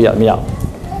ရှာလို့ရမရ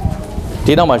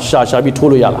ဒီနောက်မှာရှာပြီးထိုး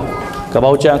လို့ရလားက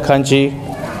ပောက်ကျန်ခန်းကြီး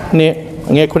နှစ်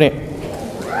အငယ်ခုနှစ်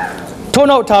ထို့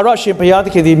နောက်ထာဝရရှင်ဘုရားသ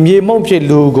ခင်သည်မြေမှုန့်ဖြစ်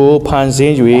လူကိုဖန်ဆ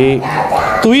င်း၍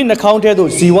သူ၏နှာခေါင်းထဲသို့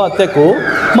ဇီဝအသက်ကို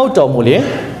မှုတ်တော်မူလျင်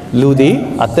လူသည်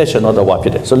အသက်ရှင်တော်ဝါဖြ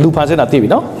စ်တယ်ဆိုလူဖန်ဆင်းတာသိပြီ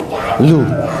နော်လူ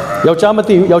ယောက်ျားမ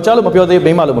သိဘူးယောက်ျားလို့မပြောသေးဘူး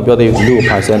မိန်းမလို့မပြောသေးဘူးလူကို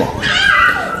ဖန်ဆင်းတယ်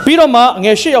ပြီးတော့မှအင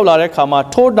ယ်၈ရောက်လာတဲ့ခါမှာ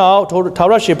ထိုးနောက်ထာ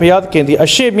ဝရရှင်ဘုရားသခင်သည်အ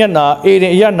ရှိမျက်နာအေရ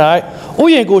င်အရ၌ဥ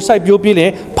ယျာဉ်ကိုစိုက်ပျိုးပြီးလ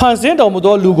င်ဖန်ဆင်းတော်မူ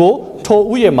သောလူကိုထို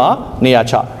ဥယျာဉ်မှာနေရာ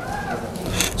ချ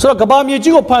ဆိုတော့ကဘာမြေ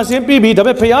ကြီးကိုဖန်ဆင်းပြီးပြီဒါ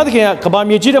ပေမဲ့ဘုရားသခင်ကကဘာ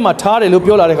မြေကြီးထဲမှာထားတယ်လို့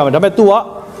ပြောလာတဲ့ခါမှာဒါပေမဲ့ तू က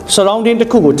surrounding တစ်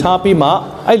ခုကိုထားပြီးမှ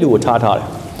အဲ့လူကိုထားတယ်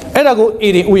အဲ့ဒါကိုအေ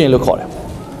ရင်ဥယျာဉ်လို့ခေါ်တယ်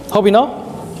ဟုတ်ပြီနော်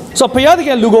ဆိုတော့ဘုရားသခ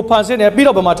င်လူကိုဖန်ဆင်းတယ်ပြီး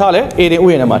တော့ဘယ်မှာထားလဲအေရင်ဥ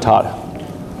ယျာဉ်ထဲမှာထားတယ်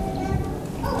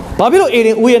ဘာဖြစ်လို့အေရ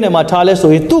င်ဥယျာဉ်ထဲမှာထားလဲ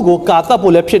ဆိုရင်သူ့ကိုကာတတ်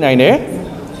ဖို့လည်းဖြစ်နိုင်တယ်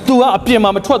သူကအပြင်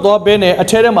မှာမထွက်သွားဘဲနဲ့အ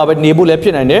ထဲထဲမှာပဲနေဖို့လည်းဖြ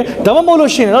စ်နိုင်တယ်ဒါမှမဟုတ်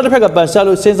လို့ရှိရင်နောက်တစ်ဖက်ကပန်ဆာ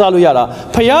လို့စဉ်းစားလို့ရတာ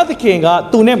ဘုရားသခင်က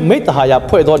သူနဲ့မိတ္တဟာယ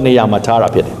ဖွဲ့သောနေရာမှာထားတာ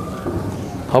ဖြစ်တယ်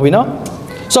ဟုတ်ပြီနော်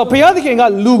ဆိုတော့ဘုရားသခင်က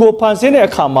လူကိုဖန်ဆင်းတဲ့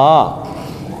အခါမှာ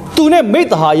သူနဲ့မိတ္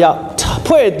တဟာယဖ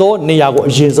ဖွဲ့သောနေရာကို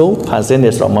အရင်ဆုံးဖန်ဆင်းတ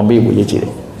ယ်ဆိုတော့မမေ့ဘူးရေးကြည့်တ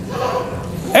ယ်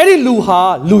အဲ့ဒီလူဟာ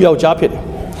လူယောက်ျားဖြစ်တယ်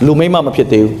လူမိန်းမမဖြစ်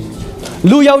သေးဘူး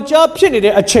လူယောက်ျားဖြစ်နေ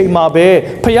တဲ့အချိန်မှာပဲ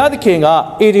ဖျားသခင်က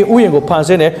အေဒင်ဥယျာဉ်ကိုဖန်ဆ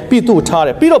င်းတယ်ပြီးသူ့ထားတ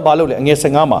ယ်ပြီးတော့ဘာလုပ်လဲအငယ်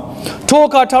15မှာထိုအ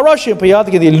ခါထာဝရရှင်ဖျားသ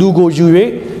ခင်သည်လူကိုယူ၍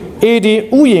အေဒင်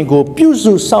ဥယျာဉ်ကိုပြု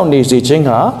စုစောင့်နေစေခြင်း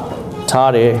က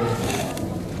ထားတယ်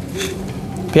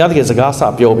ဖျားသခင်စကားစ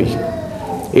ပြောပြီး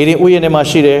အေဒင်ဥယျာဉ်ထဲမှာ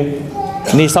ရှိတယ်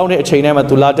နေဆောင်တဲ့အချိန်ထဲမှာ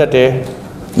သူလာတတ်တယ်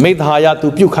မိသားဟာယသူ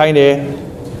ပြုတ်ခိုင်းတယ်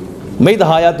မိသား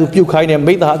ဟာယသူပြုတ်ခိုင်းတယ်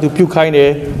မိသားဟာသူပြုတ်ခိုင်းတယ်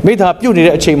မိသားပြုတ်နေ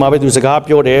တဲ့အချိန်မှာပဲသူစကား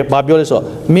ပြောတယ်ဘာပြောလဲဆိုတော့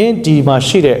မင်းဒီမှာ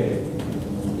ရှိတဲ့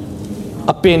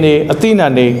အပင်တွေအသီးနှံ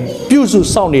တွေပြုစု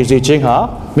စောင့်နေစေခြင်းဟာ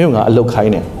မင်းကအလုတ်ခို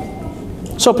င်းတယ်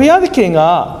ဆိုတော့ဘုရားသခင်က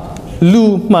လူ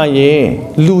မှန်ရင်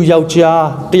လူယောက်ျား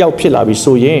တယောက်ဖြစ်လာပြီ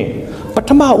ဆိုရင်ပထ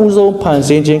မဦးဆုံးဖန်ဆ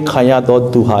င်းခြင်းခံရတော့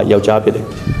သူဟာယောက်ျားဖြစ်တယ်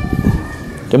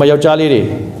ဒီမှာယောက်ျားလေးတွေ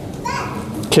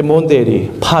ခင်မွန်းတွေ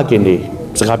ဖခင်တွေ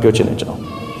စကားပြောချင်တယ်ကျွန်တော်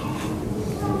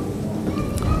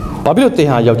ဘာဖြစ်လို့သင်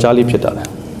ဟာယောက်ျားလေးဖြစ်တာလဲ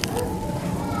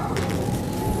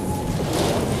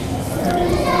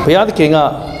ဘုရားသခင်က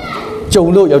ကြုံ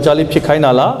လို့ယောက်ျားလေးဖြစ်ခိုင်း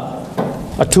တာလား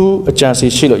အထူးအကြံစီ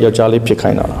ရှိလို့ယောက်ျားလေးဖြစ်ခို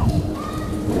င်းတာလား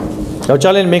ယော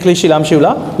က်ျားလေးနဲ့မိန်းကလေးရှိလားမရှိဘူး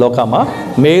လားလောကမှာ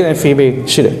male and female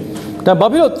ရှိတယ်ဒါဘာ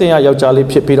ဖြစ်လို့သင်ဟာယောက်ျားလေး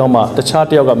ဖြစ်ပြီးတော့မှတခြား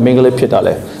တစ်ယောက်ကမိန်းကလေးဖြစ်တာ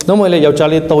လဲနှုတ်မလဲယောက်ျား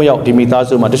လေး3ယောက်ဒီမိသား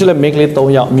စုမှာတချို့လဲမိန်းကလေး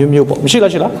3ယောက်မျိုးမျိုးပေါ့မရှိ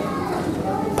လားရှိလား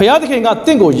ဘုရားသခင်ကတ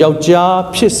င့်ကိုယောက်ျား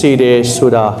ဖြစ်စေတယ်ဆို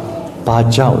တာဘာ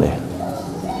ကြောင့်လဲ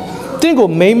တင့်ကို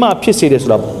မိန်းမဖြစ်စေတယ်ဆို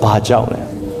တာဘာကြောင့်လဲ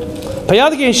ဘုရား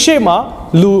သခင်ရှေ့မှာ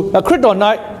လူခရစ်တော်၌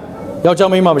ယောက်ျား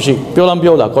မိန်းမမရှိပြောလား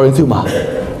ပြောလားကောရိန္သုမှာ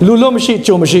လူလို့မရှိ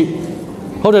ကြုံမရှိ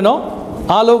ဟုတ်တယ်နော်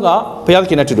အားလုံးကဘုရားသ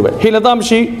ခင်နဲ့တူတူပဲဟေလသမ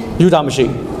ရှိယူဒာမရှိ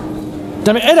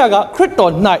ဒါပေမဲ့အဲ့ဒါကခရစ်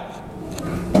တော်၌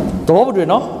သဘောပေါက်တယ်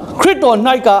နော်ခရစ်တော်၌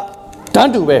ကတ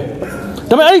န်းတူပဲ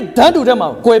ဒါပေမဲ့အဲ့ဒီတန်းတူတဲ့မှာ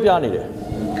ကွဲပြားနေတယ်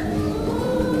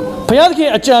ဘုရားသခင်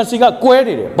အကြံစီကကွဲ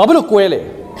နေတယ်ဘာဖြစ်လို့ကွဲလဲ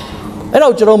အဲ့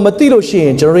တော့ကျွန်တော်မသိလို့ရှိရ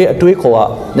င်ကျွန်တော်ရဲ့အတွေးခေါ်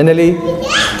ကနည်းနည်းလေး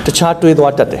တခြားတွေး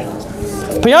သွားတတ်တယ်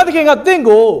ဘုရားသခင်ကတင့်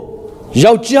ကို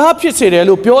ယောက်ျားဖြစ်စေတယ်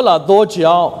လို့ပြောလာသော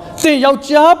ကြောင့်သင်ယော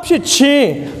က်ျားဖြစ်ခြင်း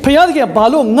ဘုရားသခင်ဘာ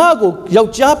လို့ငါ့ကိုယော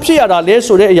က်ျားဖြစ်ရတာလဲ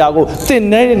ဆိုတဲ့အရာကိုသင်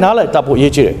နားလည်တတ်ဖို့အ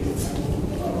ရေးကြီးတယ်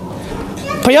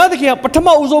ဘုရားသခင်ကပထမ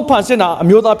ဦးဆုံးဖန်ဆင်းတာအ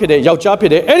မျိုးသားဖြစ်တယ်ယောက်ျားဖြ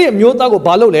စ်တယ်အဲ့ဒီအမျိုးသားကို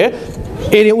ဘာလို့လဲ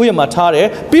အေဒင်ဥယျာဉ်မှာထားတယ်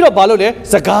ပြီးတော့ဘာလို့လဲ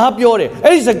စကားပြောတယ်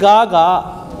အဲ့ဒီစကားက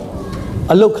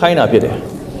အလုတ်ခိုင်းတာဖြစ်တယ်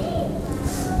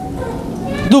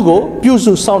သူ့ကိုပြု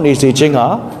စုစောင့်နေစေခြင်းက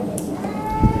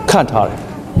ခန့်ထားတယ်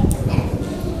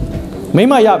မိ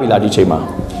မရပြီလားဒီချိန်မှာ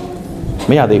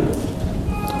မရသေးဘူး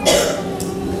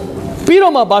ပြီး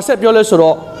တော့မှဗာဆက်ပြောလဲဆို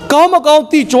တော့ကောင်းမကောင်း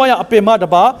သိကြွရအပင်မတ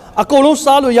ပါအကုန်လုံး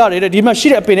စားလို့ရတယ်တဲ့ဒီမှာရှိ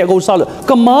တဲ့အပင်တွေအကုန်စားလို့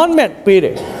commandment ပေးတ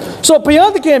ယ်ဆိုတော့ဘုရား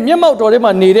သခင်မျက်မှောက်တော်ထဲ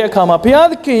မှာနေတဲ့အခါမှာဘုရား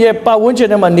သခင်ရဲ့ပတ်ဝန်းကျင်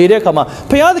ထဲမှာနေတဲ့အခါမှာ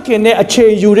ဘုရားသခင်နဲ့အချိ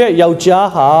န်ယူတဲ့ယောက်ျား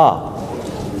ဟာ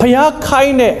ဘုရားခို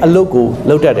င်းတဲ့အလုပ်ကို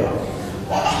လုပ်တတ်တယ်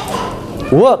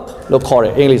work လို့ခေါ်တ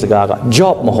ယ်အင်္ဂလိပ်စကားက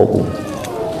job မဟုတ်ဘူး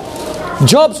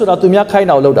job ဆိုတာသူများခိုင်း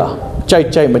တာကိုလုပ်တာကြိုက်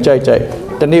ကြိုက်မကြိုက်ကြိုက်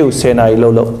တနေ့ကို10နာရီလု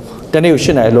ပ်တနေ့ကို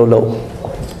8နာရီလုပ်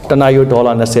တနာရီဒေါ်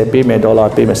လာ20ပေးမယ်ဒေါ်လာ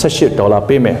ပေးမယ်$18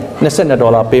ပေးမယ်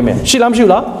$22ပေးမယ်ရှိလားမရှိ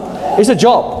ဘူးလား it's a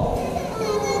job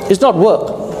it's not work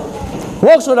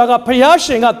work ဆိုတာကဘုရား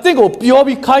ရှင်ကတင့်ကိုပြော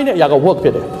ပြီးခိုင်းတဲ့အရာက work ဖြ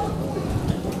စ်တယ်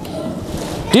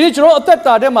ဒီနေ့ကျွန်တော်အသက်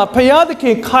တာထဲမှာဘုရားသခ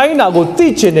င်ခိုင်းတာကိုသိ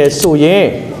ချင်တယ်ဆိုရင်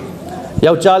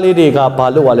ယောက်ျားလေးတွေကဘာ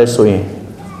လုပ်ရလဲဆိုရင်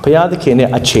ဘုရားသခင်နဲ့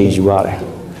အချိန်ယူရတယ်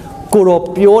ကိုတော့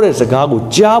ပြောတဲ့စကားကို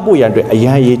ကြားဖို့ရန်အတွက်အရ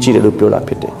န်ရေးကြည့်တယ်လို့ပြောတာ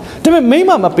ဖြစ်တယ်ဒါပေမဲ့မိ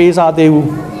မမပေးစားသေးဘူး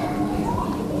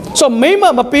ဆိုမိမ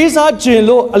မပေးစားခြင်း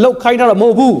လို့အလုပ်ခိုင်းတာတော့မဟု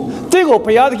တ်ဘူးတင့်ကို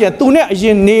ဘုရားသခင်သူနဲ့အရ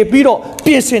င်နေပြီးတော့ပြ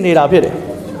င်ဆင်နေတာဖြစ်တယ်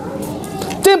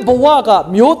တင့်ဘဝက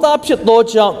မျိုးသားဖြစ်သော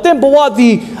ကြောင့်တင့်ဘဝသ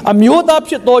ည်အမျိုးသား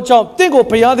ဖြစ်သောကြောင့်တင့်ကို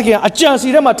ဘုရားသခင်အကြံစီ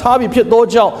ထဲမှာထားပြီးဖြစ်သော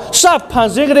ကြောင့်စဖန်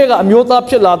ဆင်းကလေးကအမျိုးသား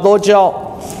ဖြစ်လာသောကြောင့်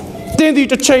တင်းဒီ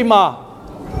တစ်ချိန်မှာ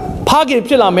ဖခင်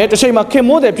ဖြစ်လာမယ်တစ်ချိန်မှာခင်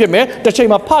မိုးတယ်ဖြစ်မယ်တစ်ချိန်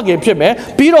မှာဖခင်ဖြစ်မယ်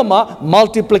ပြီးတော့မှ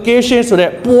multiplication ဆိုတဲ့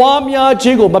ပွားများခြ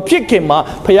င်းကိုမဖြစ်ခင်မှာ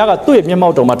ဘုရားကသူ့ရဲ့မျက်မှော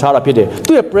က်တော်မှာထားတာဖြစ်တယ်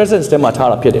သူ့ရဲ့ presence ထဲမှာထား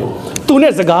တာဖြစ်တယ်သူ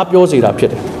နဲ့စကားပြောစေတာဖြ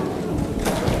စ်တယ်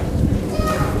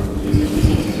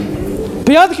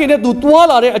ဘုရားသခင်နဲ့သူတွား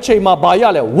လာတဲ့အချိန်မှာဘာရ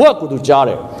လဲ work ကိုသူကြားတ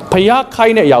ယ်ဘုရားခို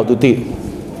င်းတဲ့အရာကိုသူသိ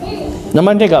နံ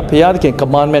ပါတ်1ကဘုရားသခင်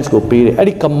commandments ကိုပေးတယ်အဲ့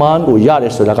ဒီ command ကိုရတ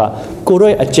ယ်ဆိုတာကကိုရော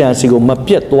ရဲ့အကြံစီကိုမ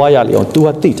ပြတ်သွားရလေအောင်သူက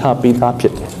သိထားပေးသားဖြ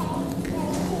စ်တယ်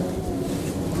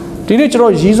ဒီနေ့ကျွန်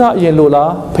တော်ရည်စားအရင်လို့လား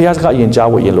ဘုရားစကားအရင်ကြား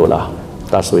ဖို့အရင်လို့လား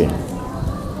ဒါဆိုရင်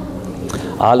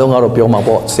အားလုံးကတော့ပြောမှာ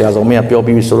ပေါ့ဆရာဆောင်မင်းကပြော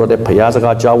ပြီးဆိုတော့တဲ့ဘုရားစ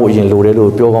ကားကြားဖို့အရင်လို့တယ်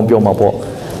လို့ပြောကောင်းပြောမှာပေါ့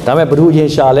ဒါပေမဲ့ဘယ်သူအရင်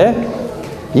ရှာလဲ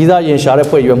ရည်စားအရင်ရှာတဲ့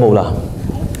ဖွဲ့ရွက်မဟုတ်လား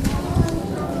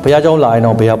ဘုရားကျောင်းလာရင်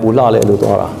တော့ဘုရားပူလှလဲလို့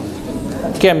သွားတာ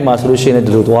ကဲမှာဆိုလို့ရှိရင်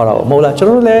ဒီလိုသွားတာမဟုတ်လားကျွန်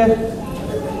တော်တို့လည်း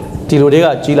ဒီလိုတွေက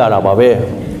ကြီးလာတာပါပဲ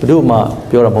ဘယ်သူမှ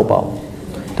ပြောတာမဟုတ်ပါဘူး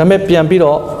ဒါပေမဲ့ပြန်ပြီး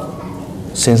တော့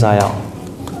စဉ်းစားရအောင်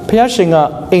ဖျားရှင်က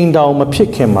အိမ်တောင်မဖြစ်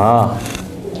ခင်မှာ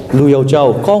လူယောက်ျား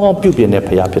ကိုကောင်းကောင်းပြုပြင်တဲ့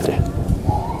ဖျားဖြစ်တယ်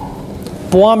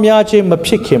ပွားများခြင်းမ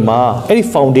ဖြစ်ခင်မှာအဲ့ဒီ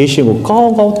foundation ကိုကော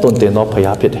င်းကောင်းတွင်တင်သော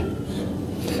ဖျားဖြစ်တယ်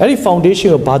အဲ့ဒီ foundation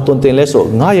ကိုဘာတွင်တင်လဲဆို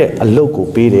ငါရဲ့အလုပ်ကို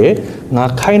ပေးတယ်ငါ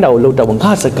ခိုင်းတာကိုလုပ်တော့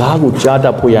ငါစကားကိုကြားတ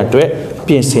တ်ဖို့ရအတွက်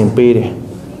ပြင်ဆင်ပေးတယ်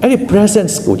အဲ့ဒီ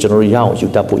presence ကိုကျွန်တော်တို့ရအောင်ယူ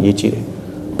တတ်ဖို့အရေးကြီးတယ်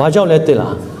ဘာကြောင့်လဲသိ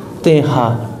လားသင်ဟာ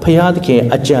ဖျားသခင်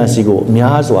အကြံစီကိုအ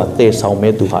များစွာတည်ဆောင်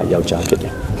မဲ့သူဟာယောက်ျားဖြစ်တ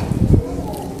ယ်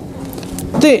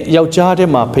တဲ့ယောက်ျားထဲ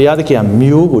မှာဘုရားသခင်က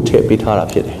မျိုးကိုထည့်ပေးထားတာ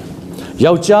ဖြစ်တယ်။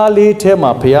ယောက်ျားလေးထဲမှာ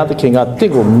ဘုရားသခင်ကတ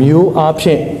င့်ကိုမျိုးအားဖြ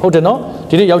င့်ဟုတ်တယ်နော်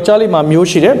ဒီနေ့ယောက်ျားလေးမှာမျိုး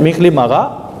ရှိတယ်မိန်းကလေးမှာက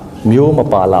မျိုးမ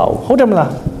ပါလာဘူးဟုတ်တယ်မလား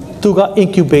သူက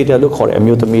incubator လို့ခေါ်တယ်အ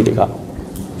မျိုးသမီးတွေက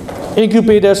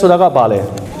incubator ဆိုတာကဘာလဲ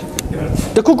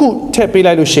တခုခုထည့်ပေး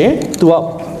လိုက်လို့ရှင်သူက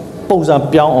ပုံစံ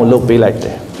ပြောင်းအောင်လုပ်ပေးလိုက်တ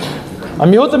ယ်အ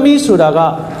မျိုးသမီးဆိုတာက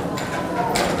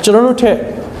ကျွန်တော်တို့ထက်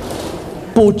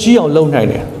ပိုကြီးအောင်လုပ်နိုင်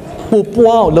တယ်ပို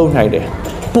ပွားအောင်လုပ်နိုင်တယ်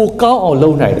ပိုကောင်းအောင်လု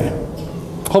ပ်နိုင်တယ်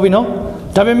ဟုတ်ပြီနော်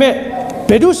ဒါပေမဲ့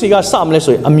ဘယ်သူစီကစမလဲ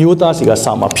ဆိုရင်အမျိုးသားစီကစ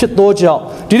မှာဖြစ်သောကြောင့်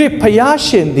ဒီနေ့ဖျား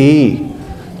ရှင်သည်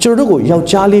ကျွန်တော်တို့ကိုယော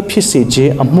က်ျားလေးဖြစ်စေခြ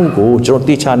င်းအမှုကိုကျွန်တော်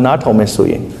တေချာနားထောင်မယ်ဆို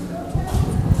ရင်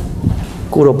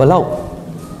ကိုရောဘလောက်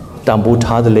တန်ဖိုး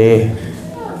ထားသလဲ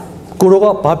ကိုရောက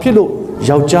ဘာဖြစ်လို့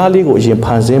ယောက်ျားလေးကိုအရင်ဖ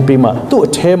န်ဆင်းပြီးမှသူ့အ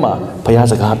ထဲမှာဘုရား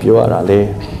စကားပြောရတာလဲ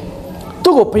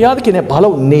သူ့ကိုဘုရားသခင်နဲ့ဘာ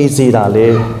လို့နေစေတာလဲ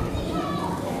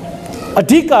အ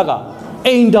ဓိက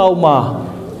အိမ်တော်မှာ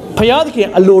ဘုရားသခင်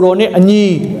အလိုတော်နဲ့အညီ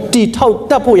တည်ထောက်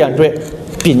တတ်ဖို့ရန်အတွက်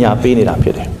ပညာပေးနေတာဖြ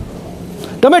စ်တယ်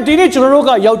။ဒါပေမဲ့ဒီနေ့ကျွန်တော်တို့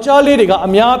ကယောက်ျားလေးတွေကအ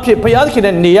များအဖြစ်ဘုရားသခင်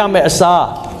နဲ့နေရမယ့်အစား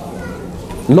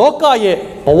လောကရဲ့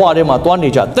ဘဝထဲမှာသွားနေ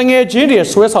ကြတငယ်ချင်းတွေ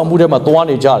ဆွဲဆောင်မှုထဲမှာသွား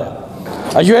နေကြတယ်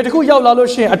။အရွယ်တစ်ခုရောက်လာလို့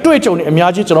ရှိရင်အတွေ့အကြုံတွေအ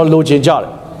များကြီးကျွန်တော်လိုချင်ကြတယ်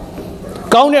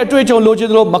။ကောင်းတဲ့အတွေ့အကြုံလိုချင်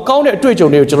သလိုမကောင်းတဲ့အတွေ့အကြုံ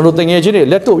တွေကိုကျွန်တော်တို့တငယ်ချင်းတွေ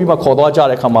လက်တို့ပြီးမှခေါ်သွားကြ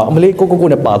တဲ့အခါမှာအမလေးကို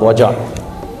နဲ့ပါသွားကြတယ်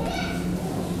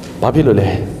။ဘာဖြစ်လို့လဲ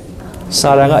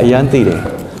စာရန်ကအယမ်းသိတယ်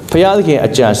ဖျားသခင်အ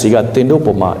ကြံစီကတင်တို့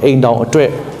ပုံမှာအိမ်တောင်အတွက်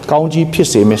ကောင်းကြီးဖြစ်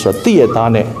စေမယ်ဆိုတော့သိရ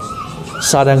သားနဲ့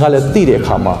စာရန်ကလည်းသိတဲ့အ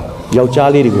ခါမှာယောက်ျား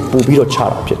လေးတွေကိုပူပြီးတော့ချ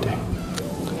တာဖြစ်တယ်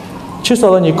ချစ်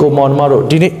တော်ညီကိုမောင်မတို့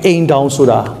ဒီနေ့အိမ်တောင်ဆို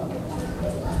တာ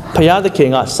ဖျားသခင်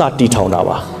ကစတီထောင်တာ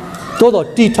ပါတိုးတော့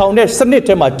တီထောင်တဲ့စနစ်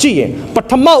ထဲမှာကြည့်ရင်ပ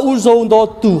ထမဦးဆုံးသော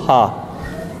သူဟာ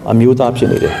အမျိုးသားဖြစ်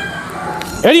နေတယ်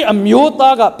အဲ့ဒီအမျိုး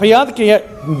သားကဘုရားသခင်ရဲ့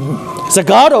စ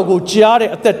ကားတော်ကိုကြားတဲ့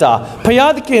အသက်တာဘု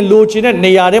ရားသခင်လိုချင်တဲ့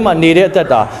နေရာထဲမှာနေတဲ့အသက်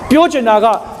တာပြောချင်တာက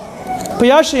ဘု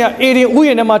ရားရှင်ကအေရင်ဥ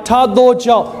ယျာဉ်ထဲမှာထားသော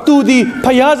ကြောင့်သူဒီ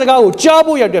ဘုရားစကားကိုကြား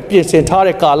ဖို့ရတဲ့ပြင်ဆင်ထား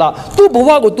တဲ့ကာလသူ့ဘဝ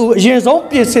ကိုသူအရင်ဆုံး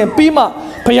ပြင်ဆင်ပြီးမှ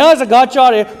ဘုရားစကားကြား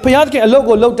တယ်ဘုရားသခင်အလုပ်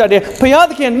ကိုလုပ်တတ်တယ်ဘုရား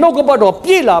သခင်နှုတ်ကပတ်တော်ပြ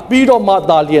ည့်လာပြီးတော့မှ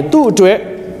သာလျှင်သူ့အတွက်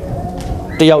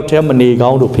တယောက်တည်းမနေကော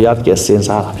င်းလို့ဘုရားသခင်စဉ်း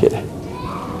စားတာဖြစ်တယ်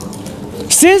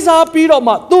စဉ်းစားပြီးတော့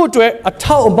မှသူ့အတွက်အ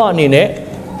ထောက်အပံ့အနေနဲ့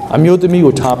အမျိုးသမီး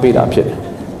ကိုထားပေးတာဖြစ်တယ်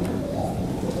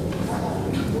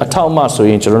အထောက်အပံ့ဆို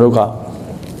ရင်ကျွန်တော်တို့က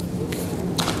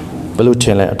ဘယ်လိုထ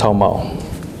င်လဲအထောက်အပံ့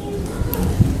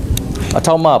အ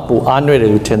ထောက်အပံ့ပူအားနွဲ့တယ်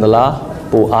လို့ထင်သလား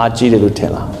ပူအားကြီးတယ်လို့ထ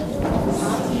င်လား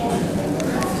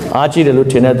အားကြီးတယ်လို့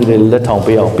ထင်တဲ့သူတွေလက်ထောင်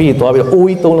ပေးအောင်ပြီးသွားပြီးတော့အိုး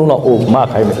ကြီးသုံးလုံးလောက်အိုးမ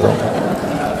ခိုင်းမယ်တော့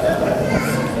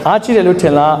အားကြီးတယ်လို့ထ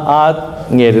င်လားအား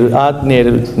ငယ်တယ်အားနေတ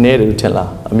ယ်လို့ထင်လား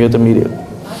အမျိုးသမီးတွေ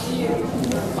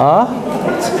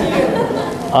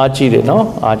အားကြီးတယ်နော်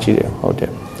အားကြီးတယ်ဟုတ်တ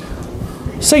ယ်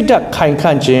စိတ်ဓာတ်ခိုင်ခ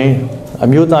န့်ခြင်းအ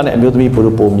မျိုးသားနဲ့အမျိုးသမီးဘယ်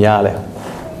လိုပုံများလဲ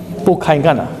ပိုခိုင်ခ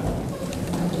န့်တာ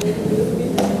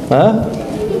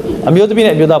အမျိုးသမီး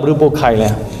နဲ့အမျိုးသားဘယ်လိုပိုခိုင်လဲ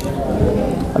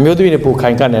အမျိုးသမီးနဲ့ပိုခို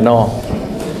င်ခန့်တယ်နော်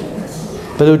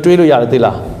ဘယ်လိုတွေးလို့ရလဲသိ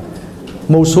လား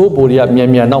မုတ်ဆိုးပိုတွေကမြန်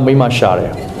မြန်နောက်မိမရှာတ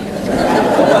ယ်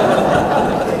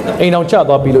အိမ်အောင်ကျ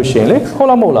သွားပြီလို့ရှိရင်လေဟုတ်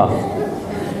လားမဟုတ်လား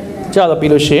ကျသွားပြီ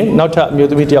လို့ရှိရင်နောက်ထပ်အမျိုး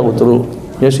သမီးတယောက်ကိုသူတို့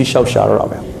မျက်စိလျှောက်ရှာတော့တာ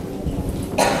ပဲ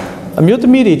အမျိုးသ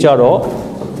မီးတွေကြတော့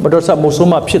မတော်ဆက်မို့ဆိုး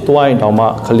မှဖြစ်သွားရင်တောင်မှ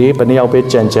ကလေးဘယ်နှယောက်ပဲ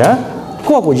ကြံကိုယ့်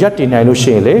အကိုရက်တည်နိုင်လို့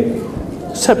ရှိရင်လေ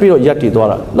ဆက်ပြီးတော့ရက်တည်သွား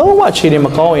တာလုံးဝအခြေအနေမ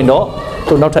ကောင်းရင်တော့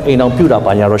သူနောက်ထပ်အိမ်အောင်ပြုတ်တာ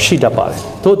ပါညာတော့ရှိတတ်ပါတယ်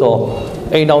သို့တော့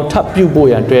အိမ်အောင်ထပ်ပြုတ်ဖို့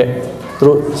ရန်အတွက်သူ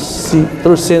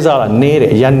တို့စဉ်းစားတာနည်းတ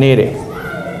ယ်အရန်နည်းတယ်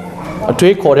အ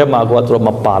တွေးခေါ်တဲ့မှာကသူတို့မ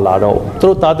ပါလာတော့သူ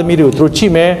တို့သားသမီးတွေကိုသူတို့ချိ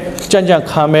မယ်ကြံ့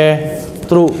ခံမယ်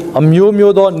သူတို့အမျိုး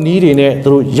မျိုးသောနီးတွေနဲ့သူ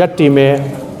တို့ရက်တည်မယ်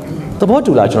သဘော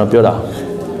တူလားကျွန်တော်ပြောတာ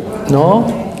နော်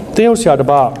တင်းရုပ်ဆရာတ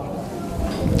ပါ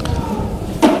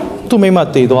သူ့မိမ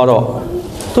တည်သွားတော့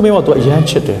သူ့မိမသူအရန်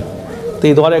ချစ်တယ်တ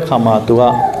ည်သွားတဲ့အခါမှာသူက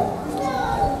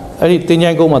အဲ့ဒီတင်း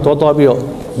ချိုင်းကုန်းမှာသွားပြီးတော့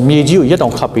မြေကြီးကိုရက်တော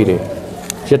င်ခတ်ပေးတယ်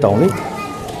ရက်တောင်လေ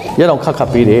ရက်တောင်ခတ်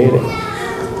ပေးတယ်တဲ့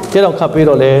ရက်တောင်ခတ်ပေး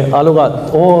တော့လေအားလုံးက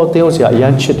အော်တင်းရုပ်ဆရာအရ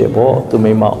န်ချစ်တယ်ပေါ့သူ့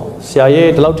မိမဆရာရဲ့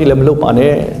ဒီလောက်ထိလည်းမလုပ်ပါ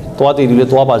နဲ့သွားတည်သူလ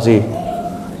ည်းသွားပါစေ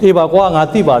အေးပါကွာငါ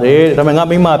သိပါတယ်ဒါပေမဲ့ငါ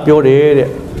မိမပြောတယ်တဲ့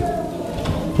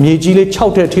မြေကြီးလေး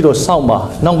6တဲ့အထိတော့စောင့်ပါ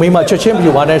နောက်မိမချက်ချင်းပြူ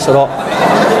ပါနဲ့ဆိုတော့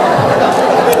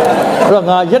အဲ့တော့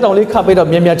ငါရက်တောင်လေးခတ်ပြီးတော့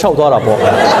မြန်မြန်6သွားတာပေါ့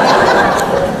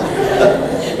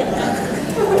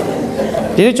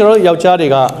ဒီနေ့ကျွန်တော်တို့ယောက်ျားတွေ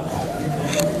က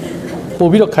ပို့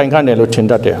ပြီးတော့ခိုင်ခန့်တယ်လို့ထင်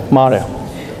တတ်တယ်မှားတယ်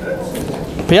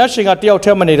ဘုရားရှင်ကတယောက်တ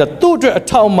ည်းမနေတာသူ့အတွက်အ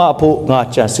ထောက်အမဖို့ငါ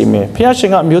ကြံစီမယ်ဘုရားရှ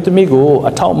င်ကအမျိုးသမီးကို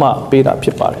အထောက်အမပေးတာဖြ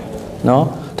စ်ပါတယ်နော်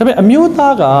ဒါပေမဲ့အမျိုး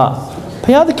သားကဘု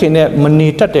ရားသခင်နဲ့မနေ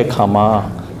တတ်တဲ့ခါမှာ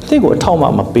တင့်ကိုအထောက်အမ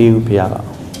မပေးဘူးဘုရားက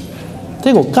တ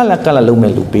င့်ကိုကလတ်လုံး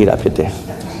မဲ့လူပေးတာဖြစ်တယ်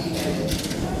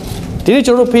ဒီနေ့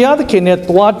ကျွန်တော်တို့ဘုရားသခင်နဲ့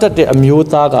သွားတတ်တဲ့အမျိုး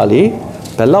သားကလေ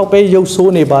ဘယ်လောက်ပဲရုပ်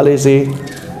ဆိုးနေပါလေစေ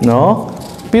နော်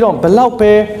ပြီးတော့ဘယ်လောက်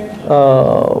ပဲ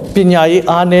ပညာရေး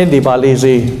အားနည်းနေပါလေ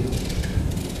စေ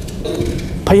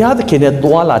ဘုရားသခင်နဲ့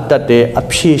သွားလာတတ်တဲ့အ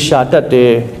ဖြေရှာတတ်တ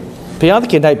ယ်ဘုရားသ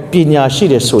ခင်၌ပညာရှိ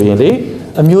တယ်ဆိုရင်လေ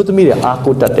အမျိုးသမီးတွေအား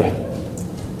ကိုးတတ်တယ်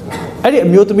အဲ့ဒီအ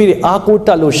မျိုးသမီးတွေအားကိုးတ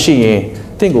တ်လို့ရှိရင်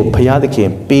တင့်ကိုဘုရားသခင်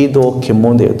ပေးသောခင်မွ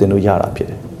န်းတွေကိုတင်လို့ရတာဖြစ်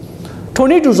တယ်ထို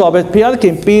နည်းတူစွာပဲဘုရားသခ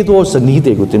င်ပေးသောဇနီး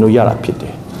တွေကိုတင်လို့ရတာဖြစ်တ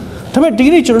ယ်ဒါပေမဲ့ဒီ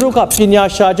နေ့ကျွန်တော်တို့ကပညာ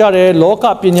ရှာကြတယ်လောက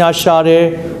ပညာရှာတယ်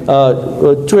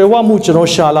ကျွယ်ဝမှုကျွန်တော်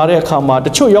ရှာလာတဲ့အခါမှာတ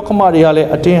ချို့ယောက်ျားတွေကလည်း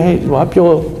အတင်းဟဲ့ဘာပြော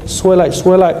ဆွဲလိုက်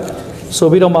ဆို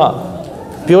ပြီးတော့မှ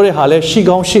ပြောတဲ့ဟာလဲရှိ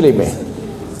ကောင်းရှိလိမ့်မယ်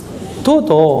သို့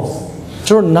တော့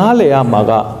ကျွန်တော်နားလည်ရမှာ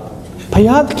ကဘု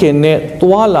ရားသခင်နဲ့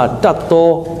တွာလာတတ်သော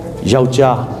ယော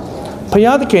က်ျားဘု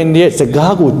ရားသခင်ရဲ့စ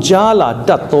ကားကိုကြားလာတ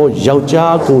တ်သောယော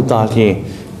က်ျားကိုသာလျှင်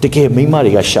တကယ်မိန်းမ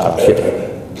တွေကရှာတာဖြစ်တယ်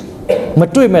မ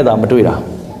တွေ့မဲ့တာမတွေ့တာ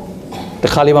တ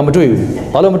ခါလေးမှမတွေ့ဘူး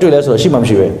ဘာလို့မတွေ့လဲဆိုတော့ရှိမှမ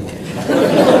ရှိပဲ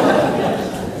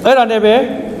အဲ့ဒါနဲ့ပဲ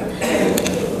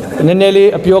နည်းနည်းလေး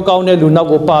အပြောကောင်းတဲ့လူနောက်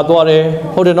ကိုပါသွားတယ်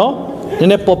ဟုတ်တယ်နော်န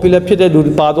ည်းနည်း popular ဖြစ်တဲ့လူ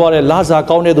ပါသွားတယ်လာစား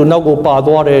ကောင်းတဲ့သူနောက်ကိုပါ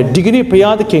သွားတယ်ဒီကနေ့ဘု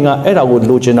ရားသခင်ကအဲ့ဒါကို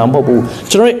လိုချင်တာမဟုတ်ဘူး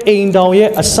ကျွန်တော်ရဲ့အိမ်တောင်ရဲ့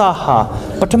အစဟာ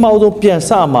ပထမဆုံးပြန်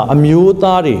စမှာအမျိုး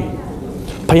သားတွေ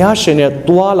ဘုရားရှင်နဲ့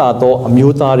တွာလာတော့အ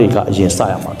မျိုးသားတွေကအရင်စ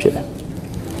ရမှာဖြစ်တယ်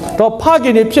တော့ဖခ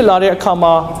င်တွေဖြစ်လာတဲ့အခါ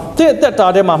မှာတဲ့သက်တာ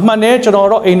ထဲမှာမှန်တယ်ကျွန်တော်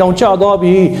တော့အိမ်တော်ကျသွား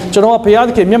ပြီကျွန်တော်ကဘုရားသ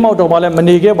ခင်မျက်မှောက်တော်မှာလည်းမ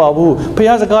နေခဲ့ပါဘူးဘု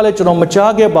ရားစကားလည်းကျွန်တော်မ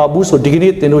ကြားခဲ့ပါဘူးဆိုဒီက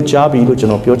နေ့သင်တို့ကြားပြီလို့ကျွ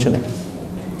န်တော်ပြောချင်တယ်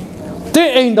တဲ့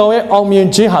အိမ်တော်ရဲ့အောင်မြင်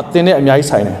ခြင်းဟာသင်နဲ့အများကြီး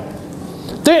ဆိုင်တယ်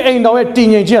တဲ့အိမ်တော်ရဲ့တည်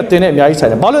ငြိမ်ခြင်းဟာသင်နဲ့အများကြီးဆို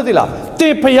င်တယ်ဘာလို့သိလား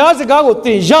တဲ့ဘုရားစကားကိုသ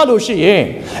င်ရလို့ရှိရင်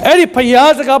အဲ့ဒီဘု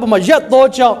ရားစကားပေါ်မှာရက်သော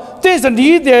ကြောင့်တဲ့ဇ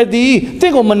နီးတဲ့သည်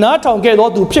တဲ့ကိုမနာထောင်ခဲ့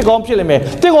တော့သူဖြစ်ကောင်းဖြစ်လိမ့်မယ်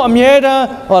တဲ့ကိုအမြဲတမ်း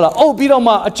ဟုတ်လားအုပ်ပြီးတော့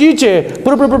မှအကြီးကျယ်ပ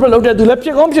ရလုပ်တဲ့သူလည်းဖြ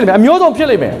စ်ကောင်းဖြစ်လိမ့်မယ်အမျိုးဆုံးဖြစ်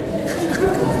လိမ့်မယ်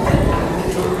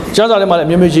ကျမ်းစာထဲမှာလည်းအ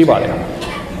မျိုးမျိုးရေးပါတယ်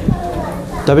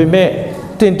ဒါပေမဲ့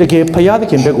တင်တကယ်ဘုရားသ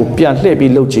ခင်ဘက်ကိုပြန်လှည့်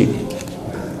ပြီးလုပ်ကြည့်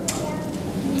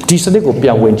ဒီစနစ်ကိုပြ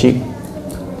န်ဝင်ကြည့်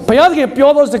ဘုရားသခင်ပြော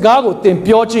သောစကားကိုတင်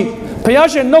ပြောကြည့်ဘုရား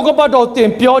ရှင်နှုတ်ကပတ်တော်တင်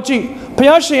ပြောကြည့်ဘု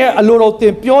ရားရှင်ရဲ့အလိုတော်တ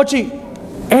င်ပြောကြည့်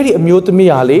အဲ့ဒီအမျိုးသမီး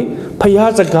ဟာလေဘု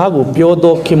ရားစကားကိုပြော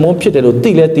သောခင်မွန်းဖြစ်တယ်လို့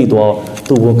သိလဲသိတော့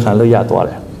သူဝန်ခံလို့ရသွားတ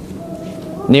ယ်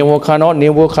နေဝန်ခံ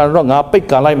တော့ငါပိတ်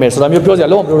ကန်လိုက်မယ်ဆိုတာမျိုးပြောစရာ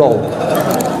လုံးဝမလိုတော့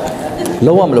ဘူး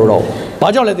လုံးဝမလိုတော့ဘူးဘာ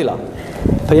ကြောင့်လဲသိလား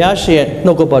ဘုရားရှင်ရဲ့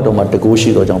နှုတ်ကပတ်တော်မှာတကူရှိ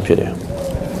သောကြောင့်ဖြစ်တယ်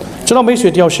ကျွန်တော်မိတ်ဆွေ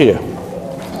တယောက်ရှိတယ်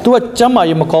သူကကျမ်းမာ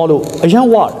ရေးမကောင်းလို့အယံ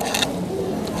ဝါ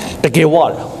တကယ်ဝါ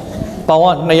ပေါင်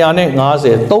က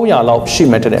250 300လောက်ရှိ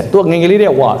မှတဲ့သူကငငယ်လေး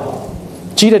တဲ့ဝါ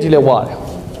ကြီးတဲ့ဒီလဲဝါ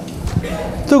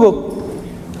သူက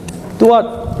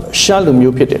ရှားလူ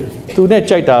မျိုးဖြစ်တယ်သူနဲ့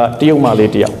ကြိုက်တာတရုတ်မ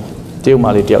လေးတယောက်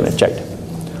နဲ့ကြိုက်တယ်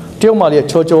တရုတ်မလေးက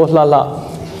ချောလှ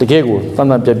တကယ်ကိုတန်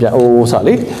ပြစား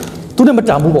လေသူနဲ့မ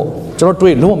တန်ဘူးပေါ့ကျွန်တော်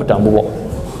တွေ့လုံးဝမတန်ဘူးပေါ့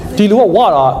ဒီလူကဝါ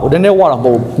တာနည်းနည်းဝါတာမ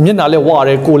ဟုတ်မျက်နှာလဲဝါတ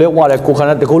ယ်ကိုယ်လဲဝါတယ်ကိုယ်ခန္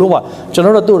ဓာတကူလုံးဝကျွန်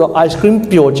တော်တို့သူ့တော့ ice cream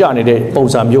ပျော်ကျနေတဲ့ပုံ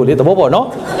စံမျိုးလေသဘောပေါက်နော်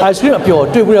ice cream အပျော်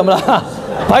တွေ့ဘူးရမလား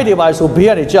ဘိုက်တွေပါဆိုဘေး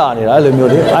ကနေကြာနေတာအဲ့လိုမျိုး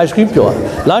လေ ice cream ပျော်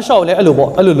လမ်းလျှောက်လဲအဲ့လိုပေါ့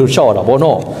အဲ့လိုရှောက်ရတာပေါ့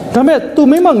နော်ဒါပေမဲ့သူ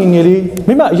မိမငငယ်လေး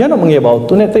မိမအရန်တော့မငယ်ပါဘူး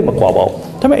သူနဲ့တိတ်မကွာပါဘူး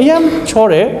ဒါပေမဲ့အရန်ချော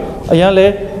တယ်အရန်လဲ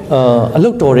အလု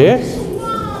တ်တော်တယ်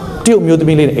တရုတ်မျိုးသ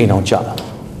မီးလေးနဲ့အိမ်အောင်ကြာတာ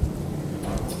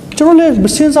ကျွန်တော်လည်းမ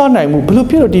စင်းစားနိုင်ဘူးဘယ်လို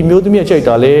ဖြစ်လို့ဒီမျိုးသမီးကြိုက်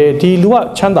တာလဲဒီလူက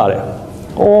ချမ်းသာတယ်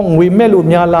။အော်ငွေမဲ့လို့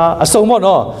များလားအစုံပေါ့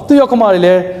နော်။သူ့ရောက်ခမတွေလ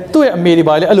ည်းသူ့ရဲ့အမေတွေ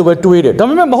ပါလေအဲ့လိုပဲတွေးတယ်။ဒါ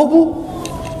ပေမဲ့မဟုတ်ဘူး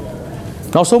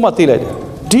။နောက်ဆုံးမှသိလိုက်တယ်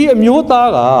။ဒီအမျိုးသား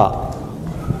က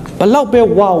ဘလောက်ပဲ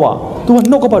ဝါသူက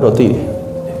နှုတ်ကပတ်တော်သိတယ်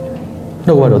။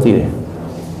နှုတ်ကပတ်တော်သိတယ်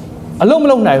။အလုံးမ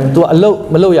လုံးနိုင်ဘူး။ तू အလုံး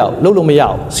မလုံးရအောင်လုံးလို့မရအော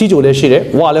င်စီးကြိုလည်းရှိတယ်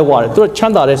။ဝါလည်းဝါတယ်။သူကချ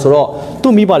မ်းသာတယ်ဆိုတော့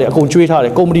သူ့မိဘတွေအကုန်ကြွေးထားတ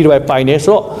ယ်။ကုမ္ပဏီတွေပိုင်တယ်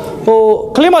ဆိုတော့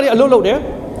ကလေးမတွေအလုံးလုံးတယ်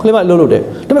ကလေးမအလုပ်လုပ်တယ်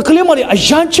ဒါပေမဲ့ကလေးမလေးအရ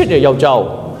န်ချစ်တယ်ယောက်ျားကို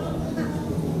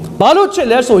ဘာလို့ချစ်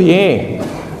လဲဆိုရင်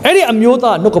အဲ့ဒီအမျိုး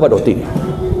သားနှုတ်ကပတ်တော်တည်တယ်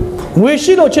ငွေ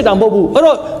ရှိလို့ချစ်တာမဟုတ်ဘူးအဲ့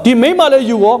တော့ဒီမိန်းမလေး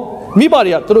ယူရောမိဘ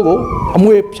တွေကသူတို့ကိုအ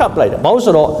မွေဖြတ်ပလိုက်တယ်ဘာလို့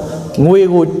ဆိုတော့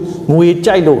ငွေ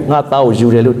ကြိုက်လို့ငါသားကိုယူ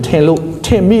တယ်လို့ထ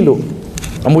င်မိလို့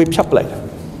အမွေဖြတ်ပလိုက်တယ်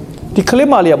ဒီကလေး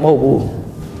မလေးကမဟုတ်ဘူး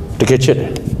တကယ်ချစ်တယ်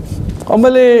အမ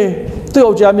လေး သူ့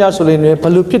ယောက်ျားများဆိုရင်ဘ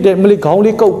လူဖြစ်တဲ့မလေးခေါင်း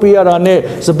လေးကုတ်ပေးရတာနဲ့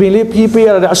သပင်လေးဖြီးပေးရ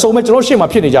တာအစုံမဲ့ကျွန်တော်ရှေ့မှာ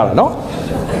ဖြစ်နေကြတာနော်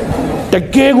တ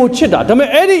ကယ်ကိုချစ်တာဒါပေမဲ့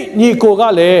အဲ့ဒီညီကိုက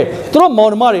လည်းသူတို့မော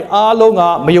င်နှမတွေအားလုံးက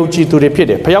မယုံကြည်သူတွေဖြစ်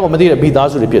တယ်ဖခင်ကမသိတဲ့မိသား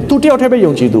စုတွေဖြစ်သူတယောက်တည်းပဲ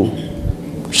ယုံကြည်သူ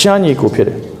ရှမ်းညီကိုဖြစ်တ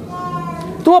ယ်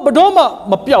သူကဘယ်တော့မှ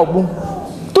မပြောက်ဘူး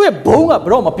သူ့ရဲ့ဘုံကဘယ်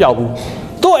တော့မပြောက်ဘူး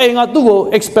သူ့အိမ်ကသူ့ကို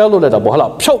expel လုပ်လိုက်တာပေါ့ဟာ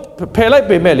လားဖြုတ်ဖယ်လိုက်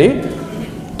ပေမဲ့လေ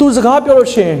သူစကားပြောလို့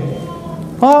ရှိရင်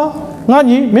ဟာငါ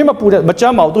ညီမင်းမပူတဲ့မကြ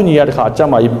မ်းပါဘူးသူညီရတခါကြ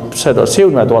မ်းပါကြီးဆက်တော့ဆေးဥ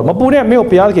မှာတော့မပူနဲ့မင်းကို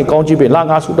ဘုရားသခင်ကောင်းကြီးပေးလာ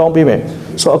ငါဆူတောင်းပေးမယ်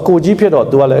ဆိုတော့အကိုကြီးဖြစ်တော့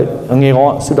သူကလည်းငယ်ကော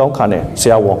င်ကဆူတောင်းခံတယ်ဆ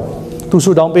ရာဝန်သူ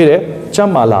ဆူတောင်းပေးတယ်ကြ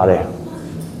မ်းမာလာတယ်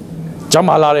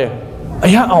အ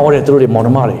ရန်အောင်ရတယ်သူတို့တွေမောင်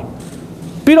နှမတွေ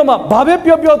ပြီးတော့မှဘာပဲ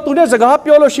ပြောသူနဲ့စကား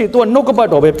ပြောလို့ရှိရင်သူကနှုတ်ကပတ်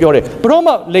တော်ပဲပြောတယ်ဘရော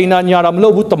မှလိန်နာညာတာမလု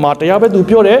ပ်ဘူးတမန်တရားပဲသူ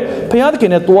ပြောတယ်ဘုရားသခ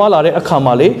င်နဲ့တွားလာတဲ့အခါ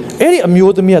မှာလေအဲ့ဒီအ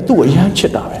မျိုးသမီးကသူ့ကိုအရန်ချ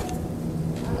စ်တာပဲ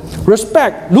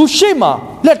respect လူရှိမှ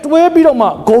လက်တွဲပြီးတော့မှ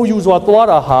ဂုဏ်ယူစွာသွား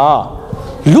တာဟာ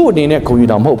လူအနေနဲ့ဂုဏ်ယူ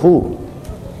တာမဟုတ်ဘူး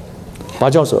။ဘာ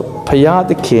ကြောင့်ဆိုဘုရား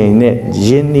သခင်နဲ့ယ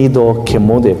ဉ်နေသောခင်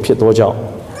မွန်းတဲ့ဖြစ်သောကြောင့်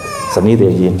ဇနီး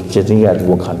တဲ့ယဉ်ကျင့်ခြင်းရလူ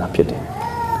ဝန်ခံတာဖြစ်တယ်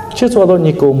။ချစ်စွာသော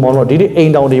ညီကိုမောင်တို့ဒီအိ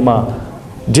မ်တောင်တွေမှာ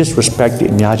disrespect တွေ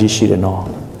အများကြီးရှိတယ်နော်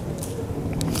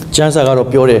။ကျမ်းစာကတော့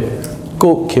ပြောတယ်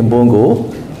ကိုခင်မွန်းကို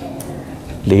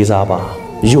လေးစားပါ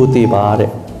ယုံသေးပါ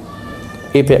တဲ့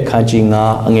အေဖက်ခန်းကြီး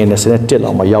9အငယ်21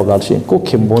လောက်မှာရောက်လာရှင်ကိုခ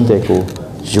င်မွန်းတဲ့ကို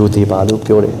ယူသေးပါလို့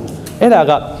ပြောတယ်အဲ့ဒါ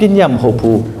ကပြညတ်မဟုတ်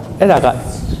ဘူးအဲ့ဒါက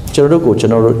ကျွန်တော်တို့ချိ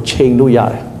န်လို့ရ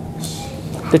တယ်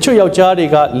တချို့ယောက်ျားတွေ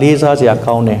ကလေးစားစရာ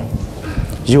ကောင်းတယ်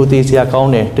ယူသေးစရာကော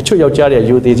င်းတယ်တချို့ယောက်ျားတွေက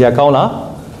ယူသေးစရာကောင်းလား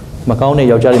မကောင်းတဲ့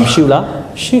ယောက်ျားတွေမရှိဘူးလား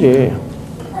ရှိတယ်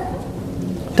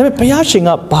ဒါပေမဲ့ဘုရားရှင်က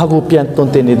ဘာကိုပြန်သွန်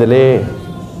သင်နေတယ်လဲ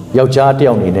ယောက်ျားတစ်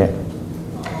ယောက်အနေနဲ့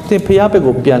သင်ဘုရားဘက်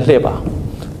ကိုပြန်လှည့်ပါ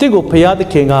တင့်ကိုဘုရားသ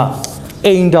ခင်က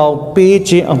အိမ်တော်ပေး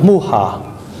ခြင်းအမှုဟာ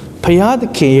ဘုရားသ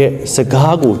ခင်ရဲ့စ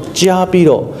ကားကိုကြားပြီး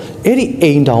တော့အဲ့ဒီ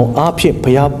အိမ်တော်အားဖြင့်ဘု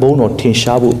ရားဘုန်းတော်ထင်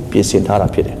ရှားဖို့ပြင်ဆင်ထားတာ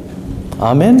ဖြစ်တယ်။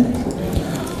အာမင်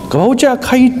။ကပောက်ကြ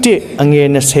ခိုင်းတဲ့အငယ်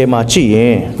20မှာကြည့်ရ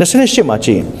င်28မှာကြ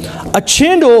ည့်ရင်အချ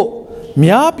င်းတို့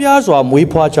များပြားစွာမွေး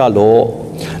ဖွားကြလော့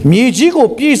မြေကြီးကို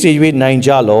ပြည့်စေ၍နိုင်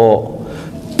ကြလော့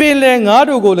ပင်လယ်ငါး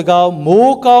တို့ကို၎င်း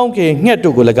မိုးကောင်းကင်ငှက်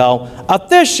တို့ကို၎င်းအ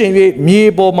သက်ရှင်၍မြေ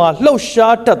ပေါ်မှာလှုပ်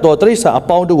ရှားတတ်သောတိရစ္ဆာန်အ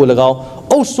ပေါင်းတို့ကို၎င်း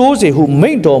အုပ်ဆိုးစေဟုမိ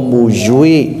န့်တော်မူ၍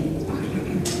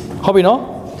ဟုတ်ပြီနော်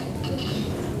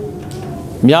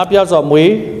များပြားစွာ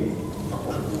မွေး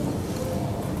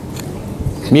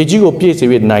မြေကြီးကိုပြည့်စေ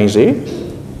၍နိုင်စေ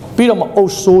ပြီးတော့မှအု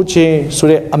ပ်ဆိုးခြင်းဆို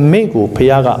တဲ့အမိန့်ကိုဘု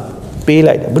ရားကပေး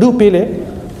လိုက်တယ်ဘု து ပေးလဲ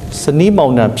စနီးမော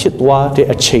င်နှံဖြစ်သွားတဲ့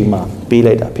အချိန်မှာပေး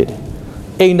လိုက်တာဖြစ်တယ်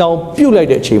အိမ်တော်ပြုတ်လိုက်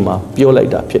တဲ့အချိန်မှာပြောလို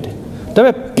က်တာဖြစ်တယ်ဒါ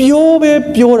ပေမဲ့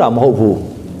ပြောတာမဟုတ်ဘူး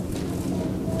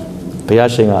ဘုရား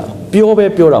ရှင်က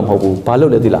ပြောတာမဟုတ်ဘူးဘာ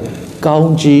လို့လဲသိလားကော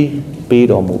င်းကြီးပေး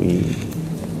တော်မူ၏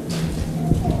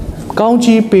ကောင်း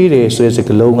ကြီးပေးတယ်ဆိုတဲ့စ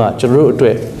ကားလုံးကကျွန်တော်တို့အတွ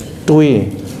က်တွေးရင်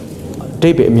အဓိ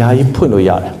ပ္ပာယ်အများကြီးဖွင့်လို့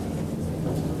ရတယ်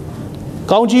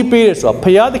ကောင်းကြီးပေးတယ်ဆိုတာ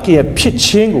ဘုရားသခင်ရဲ့ဖြစ်ခြ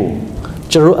င်းကို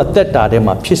ကျွန်တော်တို့အသက်တာထဲ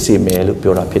မှာဖြစ်စေမယ်လို့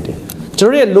ပြောတာဖြစ်တယ်ကျွ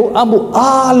န်တော်ရဲ့လိုအပ်မှု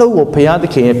အားလုံးကိုဘုရားသ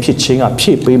ခင်ရဲ့ဖြစ်ခြင်းကဖြ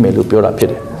ည့်ပေးမယ်လို့ပြောတာဖြစ်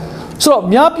တယ်ဆိုတော့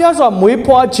များပြားစွာမွေး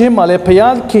ဖွားခြင်းမှာလည်းဘု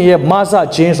ရားသခင်ရဲ့မဆ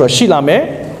ခြင်းဆိုတာရှိလာမယ်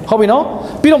ဟုတ်ပြီနော်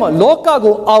ပြီးတော့မှလောက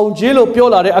ကိုအောင်ခြင်းလို့ပြော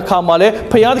လာတဲ့အခါမှာလည်း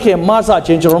ဘုရားသခင်မဆခြ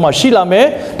င်းကျွန်တော်တို့မှာရှိလာမယ်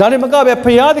ဒါနဲ့မကပဲ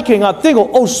ဘုရားသခင်ကတင့်ကို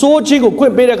အုပ်ဆိုးခြင်းကိုခွ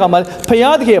င့်ပေးတဲ့အခါမှာဘု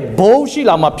ရားသခင်ဘုန်းရှိ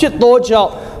လာမှာဖြစ်သောကြောင့်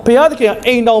ဘုရားသခင်က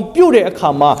အိမ်တော်ပြုတ်တဲ့အခါ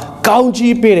မှာကောင်း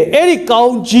ကြီးပေးတယ်အဲ့ဒီကော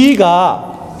င်းကြီးက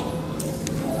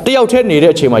တယောက်တည်းနေ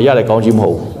တဲ့အချိန်မှာရတဲ့ကောင်းကြီးမဟု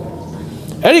တ်ဘူး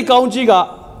အဲ့ဒီကောင်းကြီးက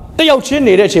တယောက်ချင်း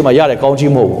နေတဲ့အချိန်မှာရတဲ့ကောင်း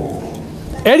ကြီးမဟုတ်ဘူး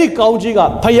အဲ့ဒီကောင်းကြီးက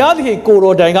ဘုရားသခင်ကိုယ်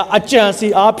တော်တိုင်ကအကြံစီ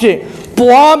အားဖြင့်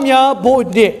ပွားများဖို့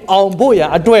နဲ့အောင်ဖို့ရန်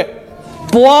အတွက်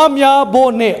ပွားများ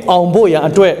ဖို့နဲ့အောင်ဖို့ရန်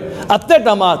အတွက်အသက်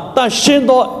တာမှာတန်ရှင်း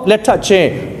သောလက်ထပ်ခြင်း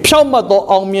ဖြောင့်မတ်သော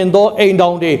အောင်မြင်သောအိမ်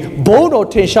တော်တွေဘုန်းတော်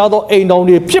ထင်ရှားသောအိမ်တော်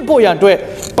တွေဖြစ်ဖို့ရန်အတွက်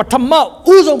ပထမ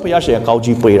ဦးဆုံးဘုရားရှင်ကောင်း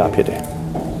ကြီးပေးတာဖြစ်တယ်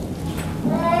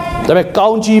ဒါပေမဲ့ကော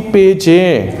င်းကြီးပေးခြ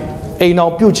င်းအိမ်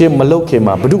တော်ပြုတ်ခြင်းမလုပ်ခင်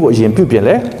မှာဘု து ကိုအရင်ပြုတ်ပြင်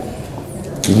လဲ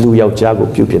ဒီလူယောက်ျားကို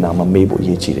ပြုတ်ပြင်တာမမေးဖို့အ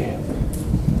ရေးကြီးတယ်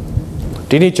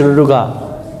ဒီနေ့ကျွန်တော်တို့က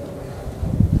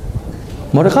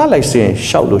မော်ဒကာလိုက်စင်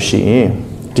ရှောက်လို့ရှိရင်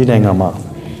ဒီနိုင်ငံမှာ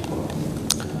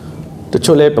တ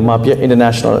ချို့လဲဗမာပြည်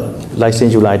international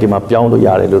license ယူလိုက်ဒီမှာပြောင်းလို့ရ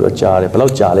တယ်လို့တော့ကြားတယ်ဘယ်လော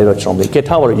က်ကြာလဲတော့ကျွန်တော်က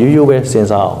ထားပါတော့ရိုးပဲစဉ်း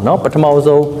စားအောင်เนาะပထမ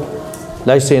ဆုံး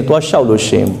license သွားရှောက်လို့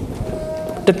ရှိရင်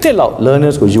တစ်နှစ်လောက်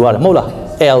learners ကိုယူရတယ်မဟုတ်လား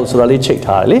L ဆိုတာလေးချိန်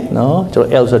ထားတယ်လေနော်ကျွန်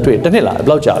တော် L ဆိုတွေ့တစ်နှစ်လားဘယ်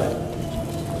လောက်ကြာလဲ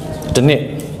တစ်နှ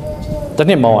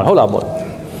စ်မောင်းရဟုတ်လားမဟု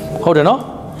တ်တယ်နော်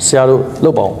ဆရာတို့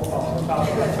လုပ်ပါအောင်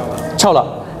6လဒါ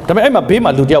ပေမဲ့အဲ့မှာဘေး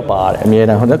မှာလူတယောက်ပါတယ်အမြဲ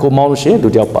တမ်းဟုတ်တယ်ကိုမောင်းလို့ရှိရင်လူ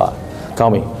တယောက်ပါကော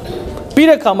င်းပြီပြီး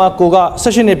တဲ့ခါမှာကိုက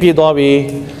session နဲ့ပြည့်သွားပြီ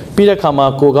ပြီးတဲ့ခါမှာ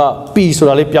ကိုက P ဆို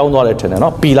တာလေးပြောင်းသွားတယ်ထင်တယ်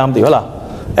နော် P လားမသိဘူးဟုတ်လား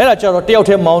အဲ့ဒါကြတော့တယောက်တ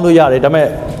ည်းမောင်းလို့ရတယ်ဒါပေမဲ့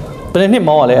ဘယ်နှစ်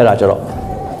မောင်းရလဲအဲ့ဒါကြတော့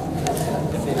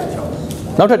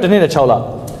နောက်ထပ်တစ်နှစ်နဲ့6လ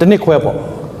တစ်နှစ်ခွဲပေါ့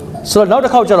ဆိုတော့နောက်တ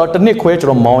စ်ခေါက်ကျတော့တစ်နှစ်ခွဲကျွန်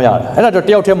တော်မောင်းရတယ်အဲ့ဒါတော့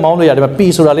တယောက်တည်းမောင်းလို့ရတယ်ဒါပေမဲ့ P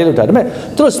ဆိုတာလေးလို့တာဒါပေမဲ့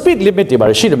သူတို့ speed limit တွေပါ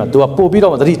တယ်ရှိတယ်မှာ तू ကပို့ပြီး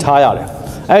တော့သတိထားရတယ်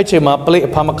အဲ့အချိန်မှာ plate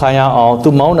အဖမ်းမခံရအောင် तू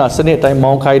မောင်းတာစနစ်တိုင်း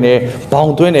မောင်းခိုင်းတယ်ဘော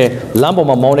င်သွင်းတယ်လမ်းပေါ်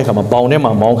မှာမောင်းတဲ့ခါမှာဘောင်ထဲ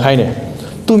မှာမောင်းခိုင်းတယ်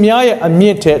သူများရဲ့အမြ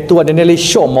င့်ထက် तू ကနည်းနည်းလေး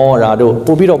short မောင်းရတာတို့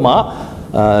ပို့ပြီးတော့မှ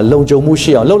လုံခြုံမှု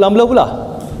ရှိအောင်လှုပ်လားမလှုပ်ဘူးလား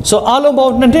ဆိုအားလုံးပေါ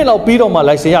င်း2နှစ်လောက်ပြီးတော့မှ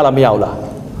license ရလားမရဘူးလား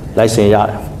license ရ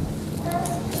တယ်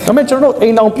ဒါပေမဲ့ကျွန်တော်တို့အိ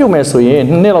မ်အောင်ပြုတ်မယ်ဆိုရင်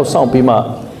2နှစ်လောက်စောင့်ပြီးမှ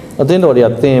အသင်းတော်တွေက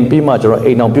သင်ပြီးမှကျွန်တော်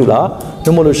အိမ်အောင်ပြုတ်လာ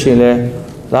တို့မလို့ရှိရင်လဲ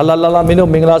လာမင်းတို့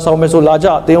မင်္ဂလာဆောင်မယ်ဆိုလာကြ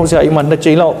တင်းအောင်ဆရာအိမ်မှာ2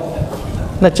ချိန်လောက်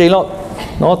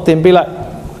နော်သင်ပေးလိုက်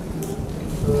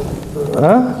ဟ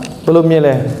မ်ဘယ်လိုမြင်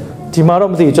လဲဒီမှာ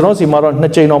တော့မသိကျွန်တော်စီမှာတော့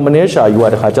2ချိန်တော့မနေရှာယူရ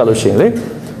တဲ့ခါကြလို့ရှိရင်လေ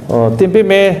သင်ပေး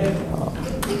မယ်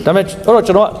ဒါပေမဲ့တော့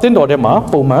ကျွန်တော်အသင်းတော်ထဲမှာ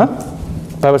ပုံမှန်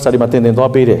Bible study မှာသင်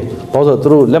သွားပေးတယ်ဘာလို့ဆိုသူ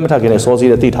တို့လက်မထပ်ခင်နဲ့စောစီး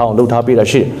တဲ့တိထားအောင်လုပ်ထားပေးတာ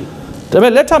ရှိတယ်ဒါပေ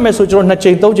မဲ့လက်ထပ်မယ်ဆိုကျွန်တော်2ချိ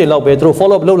န်3ချိန်လောက်ပဲသူတို့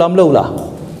follow up လုပ်လားမလုပ်လား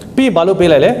ပြီးဘာလုပ်ပေး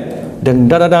လိုက်လဲဒန်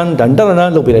ဒ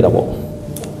န်လုပ်ပေးလိုက်တာပေါ့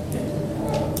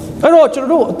အဲ့တော့ကျွန်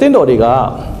တော်တို့အသင်းတော်တွေက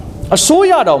အစိုး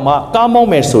ရတော်မှာကားမောင်း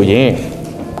မယ်ဆိုရင်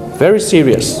very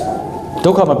serious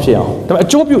ဒုက္ခမဖြစ်အောင်ဒါပေမဲ့အ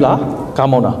ကျိုးပြုလားကား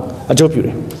မောင်းတာအကျိုးပြုတ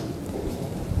ယ်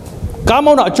ကား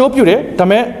မောင်းတာအကျိုးပြုတယ်ဒါပေ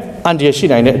မဲ့အန်ဒီရရှိ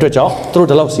နိုင်တဲ့အတွက်ကြောင့်သူတို့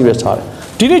ဒီလောက် serious ထားတယ်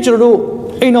ဒီနေ့ကျွန်တော်တို့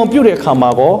အိမ်အောင်ပြုတ်တဲ့အခါမှာ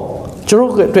ကောကျွန်တော်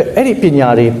တို့အတွက်အဲ့ဒီပညာ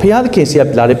တွေဘုရားသခင်ဆီက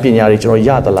လာတဲ့ပညာတွေကျွန်တော်ရ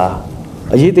သလား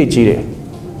အရေးသိကြီးတယ်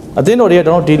အသင်းတော်တွေက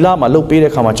ကျွန်တော်ဒီလမှာလုပ်ပေး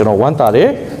တဲ့အခါမှာကျွန်တော်ဝမ်းသာတယ်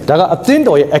ဒါကအသင်း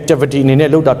တော်ရဲ့ activity အနေနဲ့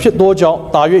လုပ်တာဖြစ်သောကြောင့်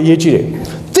တာရွေးအရေးကြီးတယ်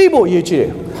သိဖို့အရေးကြီးတယ်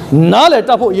နားလည်တ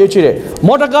တ်ဖို့အရေးကြီးတယ်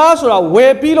မော်တော်ကားဆိုတာဝ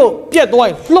ယ်ပြီးလို့ပြက်သွားရ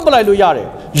င်လွတ်ပလိုက်လို့ရတယ်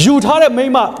ယူထားတဲ့မိ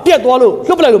န်းမပြက်သွားလို့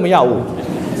လွတ်ပလိုက်လို့မရဘူး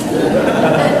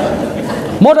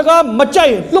မော်တော်ကားမကြို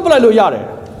က်လွတ်ပလိုက်လို့ရတယ်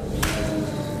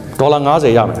ဒေါ်လာ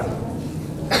50ရမယ်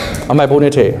အမိုက်ဘုံ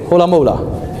နဲ့ထဲဟုတ်လားမဟုတ်လား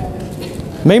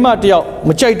မိန်းမတယောက်မ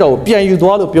ကြိုက်တော့ပြန်ယူ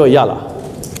သွားလို့ပြောရလား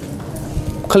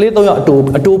ခလေး3ယောက်အ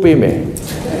တိုးပေးမယ်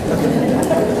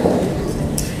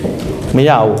မ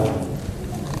ရဘူး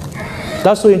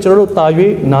ဒါဆိုရင်ကျွန်တော်တို့တာ၍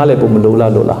နားလည်ဖို့မလို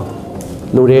လားလို့လား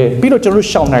လိုတယ်ပြီးတော့ကျွန်တော်တို့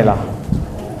ရှောင်နိုင်လား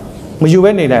မယူ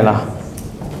ပဲနေနိုင်လား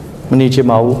မနေချင်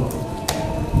ပါဘူး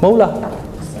မဟုတ်လား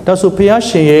ဒါဆိုဘုရား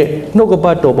ရှင်ရဲ့နှုတ်ကပ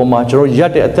တ်တော်ပေါ်မှာကျွန်တော်ရ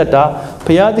က်တဲ့အသက်တာ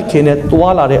ဘုရားသခင်နဲ့တွာ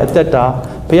လာတဲ့အသက်တာ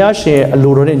ဘုရားရှင်ရဲ့အ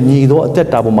လိုတော်နဲ့ညီသောအသက်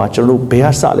တာပေါ်မှာကျွန်တော်တို့ဘယ်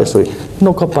ဟာစလဲဆိုရင်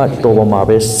နှုတ်ကပတ်တော်ပေါ်မှာ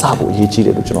ပဲစဖို့အရေးကြီးတ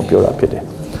ယ်လို့ကျွန်တော်ပြောတာဖြစ်တယ်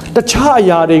တခြားအ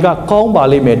ရာတွေကကောင်းပါ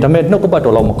လိမ့်မယ်ဒါပေမဲ့နှုတ်ကပတ်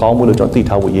တော်လောက်မကောင်းဘူးလို့ကျွန်တော်သိ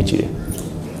ထားဖို့အရေးကြီးတယ်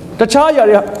တခြားအရာ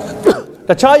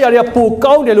တွေကပို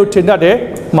ကောင်းတယ်လို့ထင်တတ်တယ်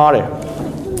မှားတယ်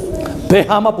ဘယ်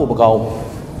ဟာမှပိုမကောင်း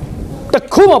တ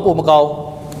ခုမှပိုမကောင်း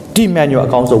ဒီမန်ညွယ်အ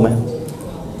ကောင်းဆုံးပဲ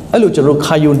အဲ့လိုကျွန်တော်တို့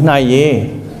ခါယူနိုင်ရင်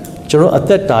ကျွန်တော်အသ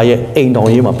က်တာရဲ့အိမ်တော်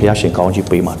ရေးမှာဘုရားရှင်ကောင်းကြီး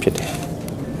ပေးမှာဖြစ်တယ်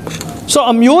ဆိုတော့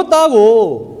အမျိုးသားကို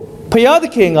ဘုရားသ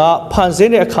ခင်ကဖန်ဆ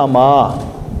င်းတဲ့အခါမှာ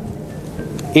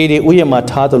အေဒီဥယျာဉ်မှာ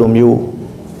ထားတယ်လို့မျိုး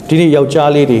ဒီနေ့ယောက်ျား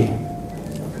လေးတွေ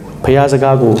ဘုရားစ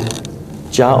ကားကို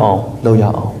ကြားအောင်လုပ်ရ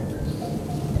အောင်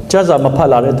ကျမ်းစာမဖတ်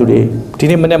လာတဲ့သူတွေဒီ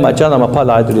နေ့မနေ့မှကျမ်းစာမဖတ်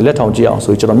လာတဲ့သူတွေလက်ထောင်ကြည့်အောင်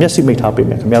ဆိုကျွန်တော်မျက်စိမိတ်ထားပေး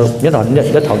မယ်ခင်ဗျားတို့မျက်ထောင်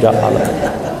လက်ထောင်ကြအားလား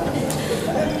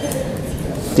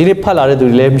ဒီနေ့ဖတ်လာတဲ့သူ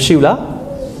တွေလည်းမရှိဘူးလား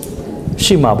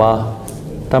ရှိမှာပါ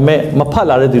ဒါပေမဲ့မဖတ်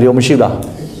လာတဲ့သူတွေရောမရှိဘူးလား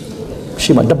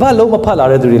ရှိမှာတပတ်လုံးမဖတ်လာ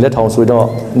တဲ့သူတွေလက်ထောင်ဆိုတော့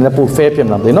နည်းနည်းပို fair ဖြစ်မ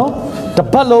လားမသိနော်တ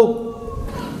ပတ်လုံး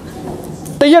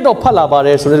တရက်တော့ဖတ်လာပါတ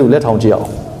ယ်ဆိုတဲ့လူလက်ထောင်ကြည့်အောင်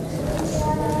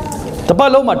တပ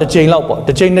တ်လုံးမှာတစ်ချိန်လောက်ပေါ့တ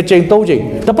စ်ချိန်နှစ်ချိန်သုံးချိန်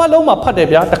တပတ်လုံးမှာဖတ်တယ်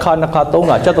ဗျာတစ်ခါနှစ်ခါသုံး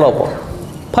ခါချက်တော့ပေါ့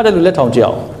ဖတ်တဲ့လူလက်ထောင်ကြည့်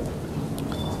အောင်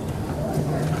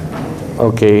โอ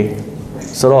เค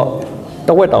ဆိုတော့တ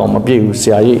ဝက်တောင်မပြည့်ဘူးဆ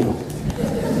ရာကြီး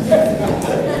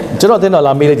ကျွန်တော်တင်တော့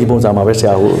လာမေးလိုက်ဒီပုံစံမှာပဲဆ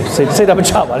ရာဟိုစိတ်ဓာတ်မ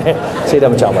ချပါနဲ့စိတ်ဓာ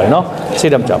တ်မချပါနဲ့နော်စိ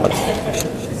တ်ဓာတ်မချပါနဲ့ဒါ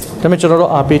ပေမဲ့ကျွန်တော်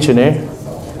တို့အားပေးခြင်းနဲ့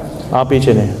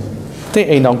သင်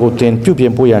အိမ်တော်ကိုတင်ပြုပြ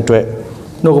င်ဖို့ရန်အတွက်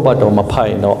နှုတ်ကပတ်တော်မဖတ်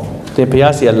ရင်တော့သင်ဘု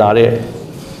ရားဆီကလာတဲ့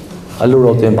အလို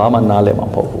တော်သင်ဘာမှနားလည်မှာမ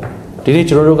ဟုတ်ဘူးဒီနေ့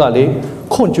ကျွန်တော်တို့ကလေ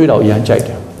ခွန့်ကြွေးတော့ရမ်းကြိုက်တ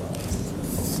ယ်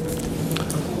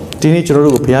ဒီနေ့ကျွန်တော်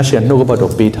တို့ကိုဘုရားရှင်နှုတ်ကပတ်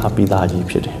တော်ပေးထားပြီးသားကြီး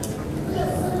ဖြစ်တယ်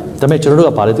ဒါပေမဲ့ကျွန်တော်တို့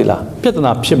ကဘာလဲသိလားပြဿ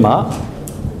နာဖြစ်မှ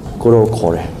ကိုရော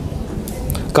ခေါ်တယ်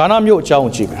ကာနာမြို့အကြောင်း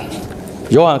ကြည့်မယ်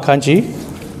ယောဟန်ခန်းကြီး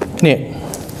2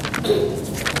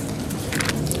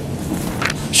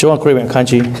ရှောင်းခရစ်ဝင်ခန်း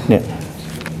ကြီး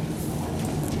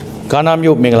2ကာနာ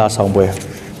မြို့မင်္ဂလာဆောင်ပွဲ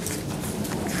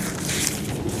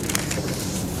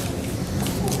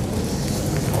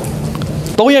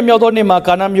3ရက်မြောက်သောနေ့မှာ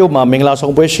ကာနာမြို့မှာမင်္ဂလာဆော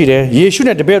င်ပွဲရှိတယ်ယေရှု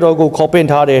နဲ့တပည့်တော်ကိုခေါ်ပင့်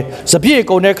ထားတယ်စပြည့်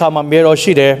ကုန်တဲ့အခါမှာမေတော်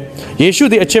ရှိတယ်ယေရှု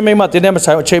သည်အချင်းမိမတင်းတဲ့မ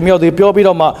ဆိုင်အချိန်မြောက်သည်ပြောပြီး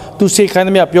တော့မှသူစေခိုင်းသ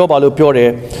မျှပြောပါလို့ပြောတယ်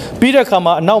ပြီးတဲ့အခါ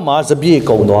မှာအနောက်မှာစပြည့်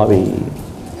ကုန်သွားပြီ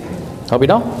ဟုတ်ပြီ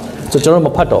နော်ဆိုကျွန်တော်မ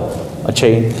ဖတ်တော့ အချိ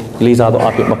န်လေးစားသော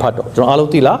အဖြစ်မဖတ်တော့ကျွန်တော်အား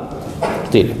လုံးသိလား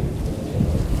သိတယ်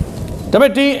ဒါပေ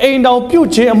မဲ့ဒီအိမ်တောင်ပြုတ်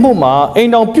ခြင်းအမှုမှာအိမ်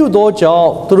တောင်ပြုတ်သောကြောင့်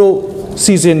သူတို့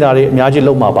စီစဉ်တာတွေအများကြီး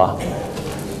လုပ်မှာပါ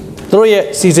သူတို့ရဲ့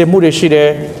စီစဉ်မှုတွေရှိတယ်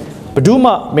ဘယ်သူ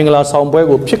မှမင်္ဂလာဆောင်ပွဲ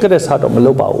ကိုဖြစ်ကြတဲ့စားတော့မ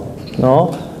လုပ်ပါဘူးနော်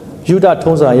ယူဒ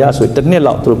ထုံးစံရဆိုတစ်နှစ်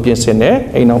လောက်သူတို့ပြင်ဆင်တယ်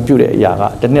အိမ်တောင်ပြုတ်တဲ့အရာက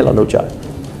တစ်နှစ်လောက်လုပ်ကြတယ်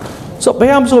ဆိုဘယ်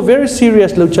မှာဆို very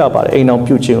serious လုပ်ကြပါတယ်အိမ်တော်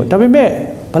ပြုတ်ခြင်းကိုဒါပေမဲ့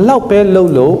ဘလောက်ပဲလု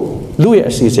ပ်လို့လူရဲ့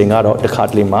အစီအစဉ်ကတော့တစ်ခါတ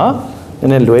လေမှာန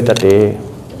ည်းနည်းလွဲတတ်တယ်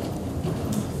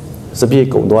စပြည့်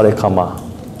ကုံသွားတဲ့ခါမှာ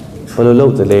ဘယ်လိုလု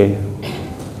ပ်သလဲ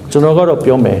ကျွန်တော်ကတော့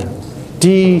ပြောမယ်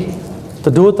ဒီသ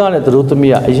တို့သားနဲ့သတို့သ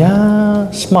မီးကအရန်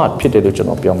smart ဖြစ်တယ်လို့ကျွန်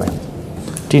တော်ပြောမယ်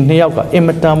ဒီနှစ်ယောက်ကအင်မ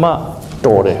တန်မှ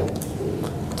တော်တယ်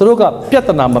သူတို့ကပြ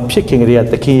ဿနာမဖြစ်ခင်ကတည်းက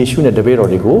သခင်ယေရှုနဲ့တပည့်တော်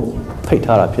တွေကိုဖိတ်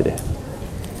ထားတာဖြစ်တယ်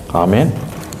အာမင်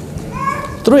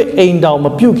သူတို့အိမ်တောင်မ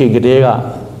ပြုတ်ခင်ကတည်းက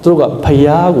သူတို့ကဖ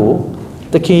ယားကို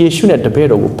သခင်ယေရှုနဲ့တပည့်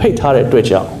တော်ကိုဖိတ်ထားတဲ့အတွက်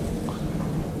ကြောင့်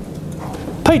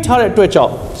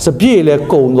စပြည့်လဲ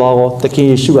ကုံသွားတော့သခင်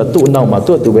ယေရှုကသူ့အနောက်မှာ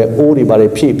သူ့အတူပဲအိုးတွေပါတ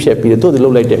ယ်ဖြည့်ဖြက်ပြီးသူ့သူလှု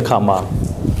ပ်လိုက်တဲ့အခါမှာ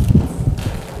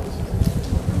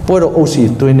ပွဲတော်အုပ်စီ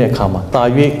သွင်းတဲ့အခါမှာတာ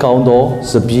၍ကောင်းသော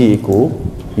စပြည့်ကို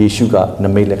ယေရှုကန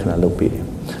မိတ်လက္ခဏာလုပ်ပေးတယ်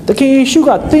သခင်ယေရှုက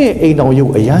တင့်ရဲ့အိမ်တော်ရု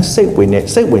ပ်အရန်စိတ်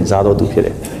ဝင်စားတော်သူဖြစ်တ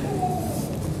ယ်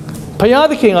ဖယား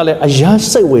သခင်ကလည်းအရန်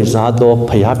စိတ်ဝင်စားသော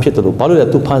ဖယားဖြစ်တယ်လို့ဘာလို့လဲ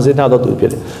သူဖန်ဆင်းထားတော်သူဖြ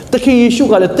စ်တယ်သခင်ယေရှု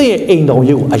ကလည်းတင့်ရဲ့အိမ်တော်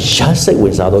ရုပ်အရန်စိတ်ဝ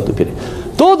င်စားတော်သူဖြစ်တယ်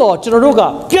သို့တော့ကျွန်တော်တို့က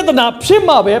ပြဿနာဖြစ်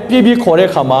မှပဲပြေးခေါ်တဲ့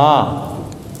အခါမှာ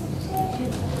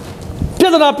ပြ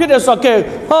ဿနာဖြစ်တဲ့ဆို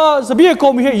တော့စပြည့်ကု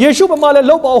န်ပြီယေရှုဘာမှလည်း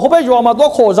လောက်ပါဟိုဘက်ရွာမှာ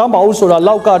တော့ခေါ်စမ်းပါဦးဆိုတာ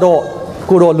လောက်ကတော့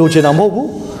ကိုတော့လိုချင်တာမဟုတ်ဘူး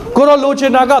ကိုတော့လိုချ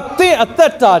င်တာကတင့်အသ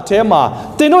က်တာထဲမှာ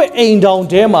တင်တို့အိမ်တောင်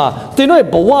ထဲမှာတင်တို့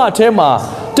ဘဝထဲမှာ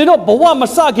တင်တို့ဘဝမ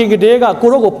စခင်ကတည်းကကို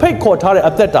တို့ကိုဖိတ်ခေါ်ထားတဲ့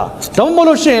အသက်တာဒါမှမဟုတ်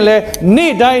လို့ရှိရင်လေ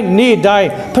နေ့တိုင်း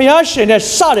ဖျားရှင်နဲ့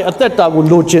စတဲ့အသက်တာကို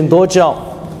လိုချင်သောကြောင့်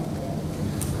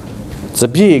စ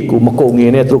ပြည့်ကိုမကုန်င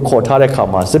င်နဲ့သူခေါ်ထားတဲ့ခါ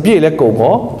မှာစပြည့်လည်းကုန်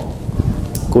တော့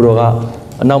ကိုတော့က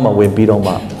အနောက်မှာဝင်ပြီးတော့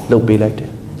မှလှုပ်ပေးလိုက်တယ်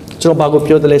ကျွန်တော်ဘာကို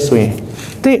ပြောတယ်လဲဆိုရင်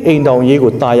တင့်အိမ်တောင်ရေး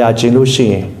ကိုတာယာခြင်းလို့ရှိ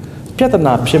ရင်ပြဿ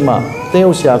နာဖြစ်မှတင်း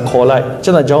ဥဆရာခေါ်လိုက်ကျွ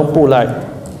န်တော်ကြောင်းပို့လိုက်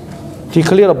ဒီက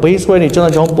လေးတော့ base ဝဲနေကျွန်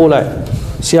တော်ကြောင်းပို့လိုက်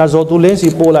ဆရာဇော်သူလင်းစီ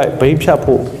ပို့လိုက်ဘိန်းဖြတ်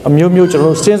ဖို့အမျိုးမျိုးကျွန်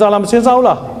တော်တို့စဉ်းစားလားမစဉ်းစားဘူး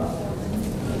လား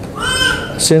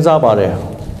စဉ်းစားပါတယ်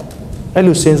အဲ့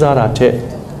လိုစဉ်းစားတာတဲ့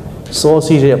စော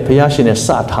စီတဲ့ဘုရားရှင်နဲ့စ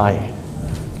ထားရင်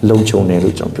လုံခြုံတယ်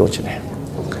လို့ကျွန်တော်ပြောချင်တယ်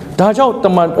ဒါကြောင့်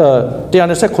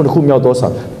129ခုမြောက်သောစာ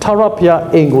ထာဝရဘုရား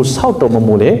အိမ်ကိုဆောက်တော်မ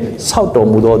မူလေဆောက်တော်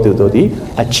မူသောသူတို့သည်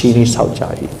အချီးနှီးဆောက်ကြ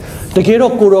၏တကယ်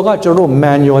တော့ကိုတော်ကကျွန်တော်တို့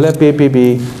manual လည်းပေး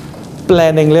ပြီး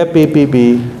planning လည်းပေး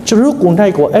ပြီးကျွန်တော်တို့ကိုယ်၌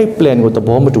ကိုအဲ့ plan ကိုသ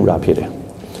ဘောမတူတာဖြစ်တယ်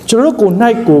ကျွန်တော်တို့ကိုယ်၌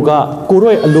ကို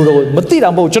တို့ရဲ့အလိုတော်ကိုမသိတာ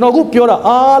မဟုတ်ကျွန်တော်ခုပြောတာ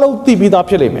အားလုံးသိပြီးသား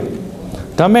ဖြစ်လိမ့်မယ်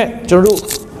ဒါပေမဲ့ကျွန်တော်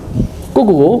တို့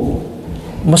ကို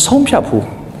မဆုံးဖြတ်ဘူး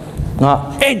ငါ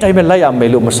အဲ့တိုင်းပဲလိုက်ရမယ်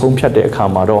လို့မဆုံးဖြတ်တဲ့အခါ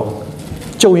မှာတော့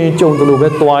ကြုံရင်ကြုံတယ်လို့ပဲ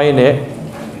သွားရင်းနဲ့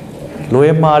လွဲ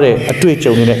မှားတဲ့အတွေ့အ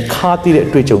ကြုံတွေနဲ့ခါးသီးတဲ့အ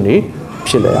တွေ့အကြုံတွေ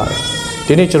ဖြစ်လာရတယ်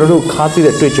ဒီနေ့ကျွန်တော်တို့ခါးသီး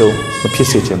တဲ့အတွေ့အကြုံမဖြစ်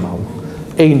စေချင်ပါဘူး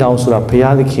အိမ်တောင်ဆိုတာဘု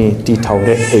ရားသခင်တည်ထောင်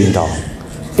တဲ့အိမ်တောင်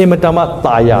အင်မတန်မှ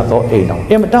တာယာသောအိမ်တောင်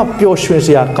အင်မတန်ပျော်ရွှင်စ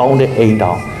ရာကောင်းတဲ့အိမ်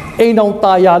တောင်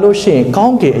တာယာလို့ရှိရင်ကော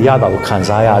င်းကင်အရာတော်ကိုခံ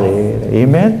စားရတယ်အာ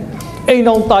မင်အိမ်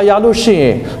တောင်တာယာလို့ရှိရ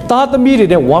င်သားသမီးတွေ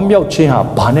နဲ့ဝမ်းမြောက်ခြင်းဟာ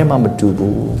ဘာနဲ့မှမတူ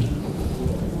ဘူး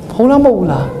ဟုတ်လားမဟုတ်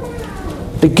လား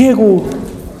တကယ်ကို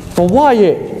ဘဝ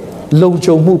ရဲ့လုံ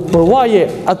ခြုံမှုဘဝရဲ့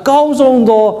အကောင်းဆုံး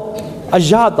သောအ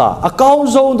ရာတာအကောင်း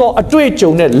ဆုံးသောအတွေ့အ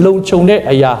ကြုံနဲ့လုံခြုံတဲ့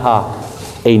အရာဟာ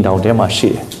အိမ်တောင်ထဲမှာရှိ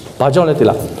တယ်။ဘာကြောင့်လဲသိ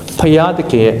လား။ဖယားတ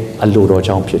ကယ်အလိုတော်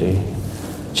ကြောင့်ဖြစ်တယ်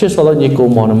။ချစ်တော်ညီကို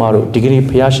မောင်နှမတို့ဒီကနေ့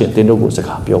ဖယားရှင်တင်တို့ကိုစ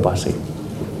ကားပြောပါစေ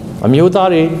။အမျိုးသား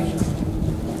တွေ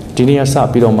ဒီနေ့ကစ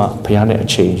ပြီးတော့မှဖယားနဲ့အ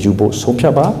ချိန်ယူဖို့ဆုံးဖြ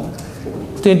တ်ပါ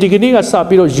။တင်ဒီကနေ့ကစ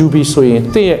ပြီးတော့ယူပြီးဆိုရင်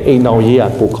တင့်ရဲ့အိမ်တောင်ရေးရ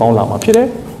ပိုကောင်းလာမှာဖြစ်တယ်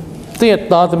။တင့်ရဲ့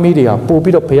သားသမီးတွေကပို့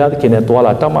ပြီးတော့ဖယားသခင်နဲ့တွာ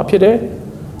လာတောင်းမှာဖြစ်တယ်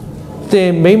။တင်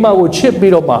မိမကိုချစ်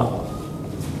ပြီးတော့မှ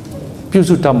ပြု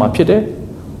စုတတ်မှာဖြစ်တယ်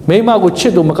မိမကိုချ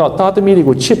စ်လို့မကောက်သားသမီးတွေ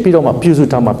ကိုချစ်ပြီးတော့မှပြုစု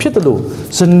တတ်မှာဖြစ်တယ်လို့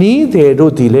ဇနီးတွေ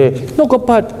တို့ဒီလေနှုတ်ကပ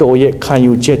တ်တော်ရဲ့ခံ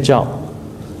ယူချက်ကြောင့်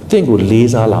တင့်ကိုလေး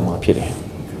စားလာမှာဖြစ်တယ်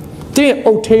တင့်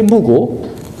အုပ်ထိန်မှုကို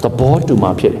သဘောတူ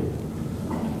မှာဖြစ်တယ်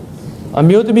အ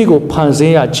မျိုးသမီးကိုဖန်ဆ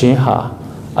င်းရခြင်းဟာ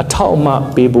အထောက်အမ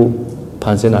ပေးဖို့ဖ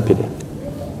န်ဆင်းတာဖြစ်တယ်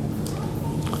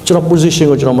ကျွန်တော် position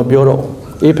ကိုကျွန်တော်မပြောတော့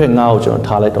အေးဖက်ငါ့ကိုကျွန်တော်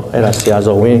ထားလိုက်တော့အဲ့ဒါဆရာ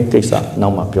ဇော်ဝင်းကိစ္စနော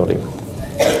က်မှပြောလိမ့်မယ်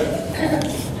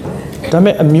ဒါပေ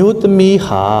မဲ့အမျိုးသမီး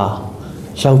ဟာ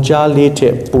ယောက်ျားလေး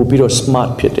တဲ့ပို့ပြီးတော့ smart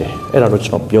ဖြစ်တယ်အဲ့ဒါတော့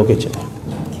ကျွန်တော်ပြောခဲ့ချင်တယ်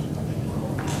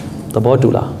သဘောတူ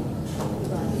လား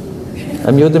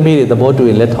အမျိုးသမီးတွေသဘောတူ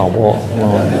ရင်လက်ထောင်ပေါ့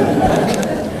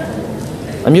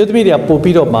အမျိုးသမီးတွေကပို့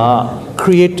ပြီးတော့မှ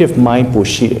creative mind ပို့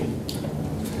ရှိတယ်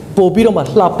ပို့ပြီးတော့မှ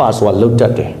လှပဆိုတာလုပ်တ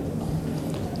တ်တယ်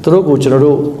တို့ကိုကျွန်တော်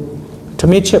တို့ထ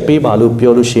မင်းချက်ပေးပါလို့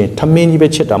ပြောလို့ရှိရင်ထမင်းကြီးပဲ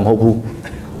ချက်တာမဟုတ်ဘူး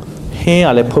ဟင်းက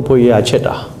လည်းဖွဖွရချက်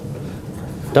တာ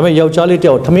ဒါပေမဲ့ယောက်ျားလေးတ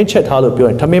ယောက်ထမင်းချက်ထားလို့ပြော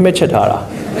ရင်ထမင်းပဲချက်ထားတာ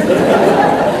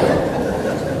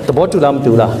သဘောတူလားမ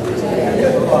တူလား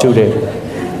တူတယ်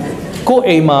ကိုယ်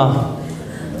အိမ်မှာ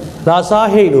လာစား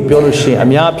ဟိတ်လို့ပြောလို့ရှိရင်အ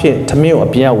များအဖြစ်ထမင်းကိုအ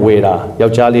ပြင်ကဝယ်တာယော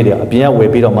က်ျားလေးတွေအပြင်ကဝယ်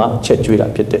ပြီးတော့မှချက်ကျွေးတာ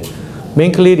ဖြစ်တယ်မိ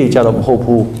န်းကလေးတွေကြတော့မဟုတ်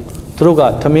ဘူးသူတို့က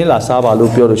ထမင်းလာစားပါ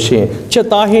လို့ပြောလို့ရှိရင်ချက်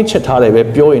သားဟင်းချက်ထားတယ်ပဲ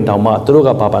ပြောရင်တောင်မှသူတို့က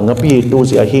ဘာငပိတိုး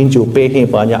စရာဟင်းချိုပဲဟင်း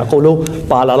ပါညာအကုန်လုံး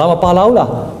ပါလာလားမပါလာဘူးလား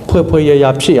ဖွယ်ရ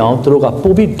ဖြစ်အောင်သူတို့က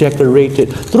ပို့ပြီး decorated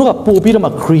သူတို့ကပို့ပြီးတော့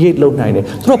မှ create လုပ်နိုင်တယ်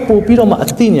သူတို့ပို့ပြီးတော့မှအ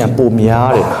သိဉာဏ်ပိုများ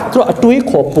တယ်သူတို့အတွေး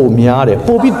ခေါ်ပိုများတယ်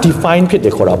ပို့ပြီး define ဖြစ်တ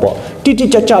ယ်ခေါ်တာပေါ့တိတိ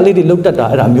ကျကျလေးတွေလုပ်တတ်တာ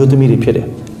အဲ့ဒါမျိုးသမီးတွေဖြစ်တယ်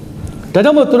ဒါ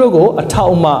ကြောင့်မို့သူတို့ကိုအထော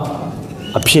က်အမ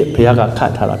အဖြစ်ဘုရားကခ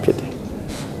န့်ထားတာဖြစ်တယ်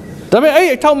ဒါပေမဲ့အဲ့ဒီ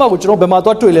အထောက်အမကိုကျွန်တော်ဘယ်မှာ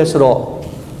သွားတွေ့လဲဆိုတော့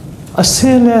အစ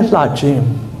င်းနဲ့လှခြင်း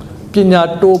ပညာ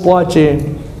တိုးပွားခြင်း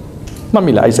မှတ်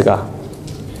မိလားအဲ့စကား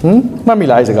မှတ်မိ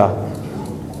လားအဲ့စကား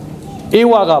အေ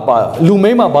ဝါကပါလူမိ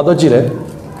န်းမဘာတော့ကြည့်လဲ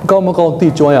ကောင်းမကောင်းသိ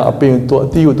ကျွမ်းရအပင်တော့အ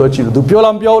တီးကိုတော့ကြည့်လို့ तू ပြော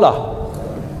လားမပြောလား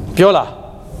ပြောလား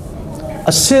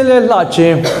အစင်းနဲ့လှခြ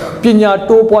င်းပညာ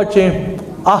တိုးပွားခြင်း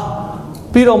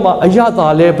ပြီးတော့မှအရသာ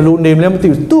လဲဘလို့နေမလဲမသိ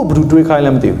ဘူးသူ့ဘလို့တွေးခိုင်း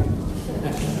လဲမသိဘူး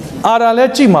အာရန်လဲ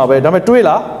ကြည့်မှာပဲဒါပေမဲ့တွေး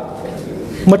လား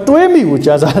မတွေးမိဘူး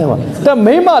ကြားစားတယ်မှာဒါ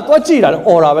မိမသွားကြည့်တာ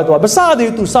အော်တာပဲသူကမစားသေး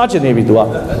ဘူး तू စားချင်နေပြီ तू က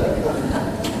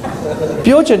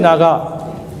ပြောချင်တာက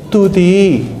तू ဒီ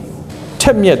ထ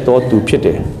က်မြက်တော် तू ဖြစ်တ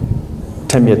ယ်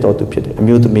ထက်မြက်တော် तू ဖြစ်တယ်အ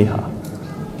မျိုးသမီးဟာ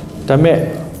ဒါပေမဲ့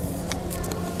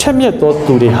ထက်မြက်တော်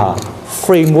तू တွေဟာ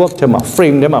framework ထဲမှာ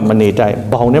frame ထဲမှာမနေတိုင်း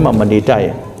ဘောင်ထဲမှာမနေတိုင်း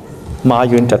မာ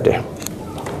ယွင်းတတ်တယ်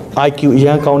IQ အရ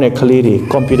န်ကောင်းတဲ့ကလေးတွေ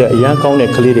ကွန်ပျူတာအရန်ကောင်းတဲ့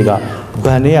ကလေးတွေကဘ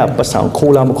န်ထဲကပတ်စံ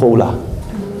ခိုးလားမခိုးလား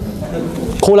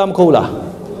ခိုးလားမခိုးလား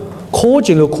ခိုးခြ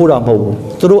င်းလို့ခိုးတာမဟုတ်ဘူး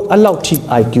သူတို့အဲ့လောက်ထိ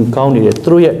IQ ကောင်းနေတယ်သူ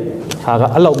တို့ရဲ့ဟာက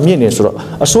အဲ့လောက်မြင့်နေဆိုတော့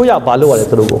အစိုးရဘာလုပ်ရလဲ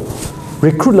သူတို့ကို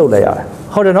recruit လုပ်လိုက်ရတယ်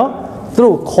ဟုတ်တယ်နော်သူ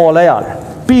တို့ခေါ်လိုက်ရတယ်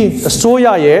ပြီးအစိုးရ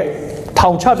ရဲ့ထော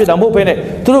င်ချပြတာမဟုတ်ဘဲနဲ့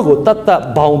သူတို့ကိုတတ်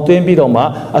ဘောင်သွင်းပြီးတော့မှ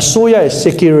အစိုးရရဲ့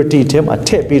security ထဲမှာထ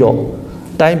ည့်ပြီးတော့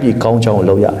တိုင်းပြည်ကောင်းချောင်းကို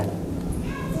လုပ်ရတယ်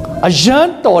အရန်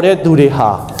တော်တဲ့သူတွေဟာ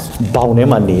ဘောင်ထဲ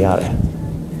မှာနေရတယ်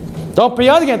တော့ဘု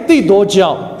ရားသခင်သိတော်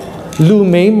ကြောင့်လူ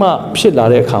မိန်းမဖြစ်လာ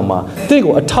တဲ့အခါမှာတင့်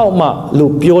ကိုအထောက်မ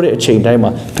လို့ပြောတဲ့အချိန်တိုင်း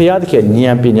မှာဘုရားသခင်ဉာ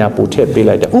ဏ်ပညာပို့ထည့်ပေး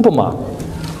လိုက်တယ်ဥပမာ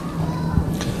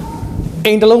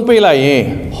အိမ်တစ်လုံးပေးလိုက်ရင်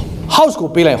house ကို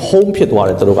ပေးလိုက် home ဖြစ်သွားတ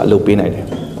ယ်သူတို့ကအလုပ်ပေးနိုင်တယ်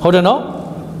ဟုတ်တယ်နော်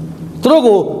သူတို့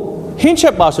ကိုဟင်းချ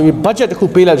က်ပါဆိုပြီး budget တစ်ခု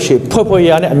ပေးလိုက်လို့ရှိရင်ဖွယ်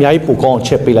ရနဲ့အများကြီးပိုကောင်းအောင်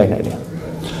ချက်ပေးလိုက်နိုင်တယ်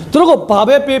သူတို့ကဘာ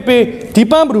ပဲပေးဒီ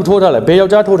ပန်းဘယ်သူထိုးထားလဲဘယ်ယော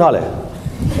က်ျားထိုးထားလဲ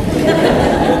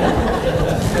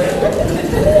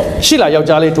ရှိလားယော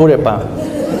က်ျားလေးထိုးတဲ့ပန်း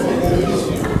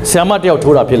ဆ iam မတယောက်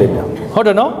ထိုးတာဖြစ်လိမ့်မယ်ဟုတ်တ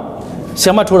ယ်နော်ဆ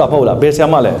iam မထိုးတာမဟုတ်လားဘယ်ဆ iam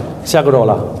မလဲဆရာကတော့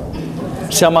လား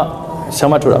ဆ iam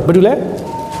မထိုးတာဘယ်သူလဲ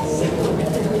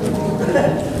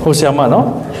ဟိုဆ iam မနော်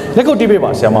လက်ကုပ်တီးပေးပါ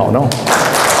ဆ iam မအောင်နော်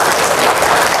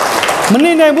မ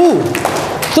နေနိုင်ဘူး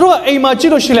သူတို့ကအိမ်မှာကြ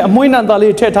ည့်လို့ရှိရင်အမွှေးနံသား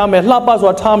လေးထည့်ထားမယ်လှပ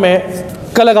စွာထားမယ်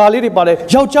ကလကာလေးတွေပါတယ်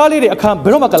ယောက်ျားလေးတွေအခန်းဘ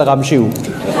ယ်တော့မှကလကာမရှိဘူး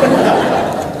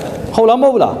ဟုတ်လားမ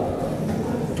ဟုတ်လား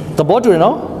သဘောတူတယ်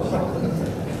နော်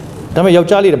ဒါပေမဲ့ယော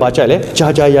က်ျားလေးတွေဘာကြိုက်လဲဂျာ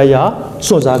ယာ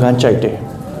စွန့်စားကန်းကြိုက်တယ်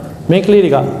မိန်းကလေး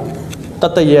တွေက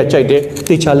တတ်ရကြိုက်တယ်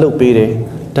တေချာလှုပ်ပေးတယ်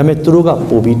ဒါပေမဲ့သူတို့က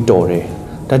ပို့ပြီးတော်တယ်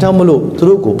ဒါကြောင့်မလို့သူ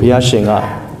တို့ကိုဘုရားရှင်က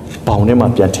ဘောင်ထဲမှာ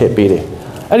ပြန်ထည့်ပေးတယ်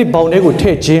အဲ့ဒီဘောင်ထဲကိုထ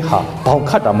ည့်ခြင်းဟာဘောင်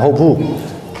ခတ်တာမဟုတ်ဘူး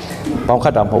ဘောင်ခ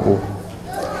တ်တာမဟုတ်ဘူး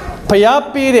ဖျား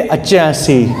ပေးတဲ့အကြံ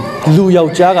စီလူယော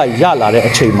က်ျားကရလာတဲ့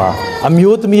အချိန်မှာအ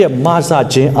မျိုးသမီးရဲ့မဆ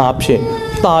ခြင်းအားဖြင့်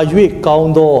တာ၍ကော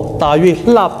င်းသောတာ၍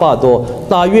လှပသော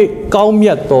တာ၍ကောင်းမြ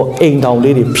တ်သောအိမ်တော်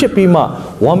လေးတွေဖြစ်ပြီးမှ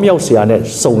ဝမ်းမြောက်စရာနဲ့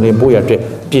စုံလင်ဖို့ရတဲ့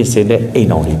ပြင်ဆင်တဲ့အိမ်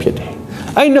တော်လေးဖြစ်တယ်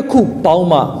။အဲ့နှစ်ခုပေါင်း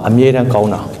မှအမြဲတမ်းကော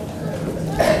င်းတာ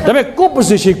။ဒါပေမဲ့ကိုယ်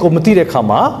position ကိုမသိတဲ့အခါ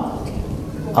မှာ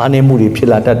အားနည်းမှုတွေဖြစ်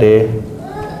လာတတ်တယ်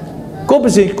။ကိုယ်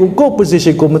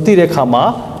position ကိုမသိတဲ့အခါမှာ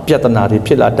ပြဿနာတွေ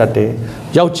ဖြစ်လာတတ်တယ်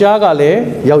။ယောက်ျားကလည်း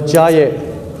ယောက်ျားရဲ့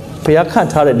ဘုရားခန့်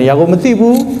ထားတဲ့နေရာကိုမသိ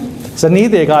ဘူးဇနီး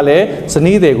တွေကလည်းဇ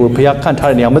နီးတွေကိုဘုရားခန့်ထား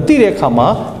တဲ့နေရာမသိတဲ့အခါမှာ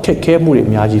ခက်ခဲမှုတွေအ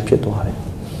များကြီးဖြစ်သွားတယ်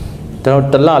။ဒါတော့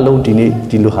တစ်လလုံးဒီနေ့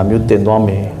ဒီလိုဟာမျိုးတင်သွားမ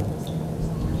ယ်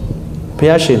။ဘု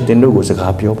ရားရှင်တင်တို့ကိုစ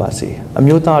ကားပြောပါစေ။အ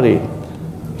မျိုးသားတွေ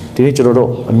ဒီနေ့ကျွန်တော်တို့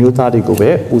အမျိုးသားတွေကိုပဲ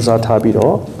ဦးစားထားပြီး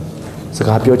တော့စ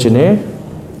ကားပြောခြင်းနဲ့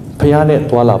ဘုရားနဲ့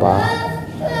တွာလာပါ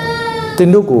။တင်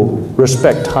တို့ကို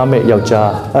respect ထားမဲ့ယော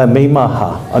က်ျားမိန်းမဟာ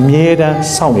အမြဲတမ်း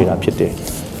စောင့်နေတာဖြစ်တယ်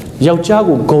။ယောက်ျား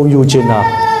ကိုဂုဏ်ယူခြင်းတာ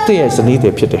တင့်ရဲ့ဇနီး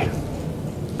တွေဖြစ်တယ်။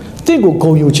တင့်ကိုဂု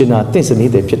ဏ်ယူခြင်းတာတင့်ဇ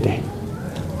နီးတွေဖြစ်တယ်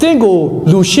။တင့်ကို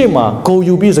လူရှိမှဂုဏ်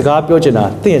ယူပြီးစကားပြောခြင်းတာ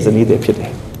တင့်ရဲ့ဇနီးတွေဖြစ်တ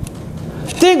ယ်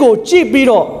။တင့်ကိုကြည့်ပြီး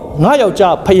တော့ငါယော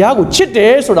က်ျားဖယားကိုချစ်တ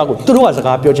ယ်ဆိုတာကိုသူတို့ကစ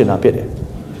ကားပြောခြင်းတာဖြစ်တယ်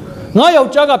။ ငါယော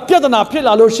က်ျားကပြဿနာဖြစ်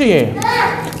လာလို့ရှိရင်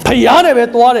ဖယားနဲ့ပဲ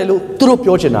သွားတယ်လို့သူတို့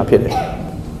ပြောချင်တာဖြစ်တယ်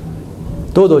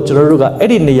သို့တော့ကျွန်တော်တို့ကအဲ့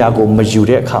ဒီနေရာကိုမယူ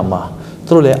တဲ့အခါမှာ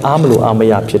သူတို့လည်းအားမလို့အားမ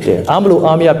ရဖြစ်တယ်အားမလို့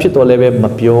အားမရဖြစ်တော့လည်းပဲမ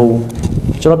ပြောဘူး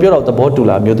ကျွန်တော်ပြောတော့သဘောတူ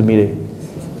လားမျိုးသမီးတွေ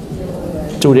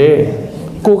တူတယ်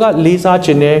ကိုကလေးစားခြ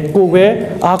င်းနဲ့ကိုပဲ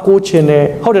အားကိုးခြင်းနဲ့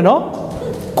ဟုတ်တယ်နော်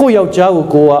ကိုယောက်ျားကို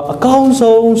ကိုကအကောင်း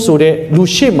ဆုံးဆိုတဲ့လူ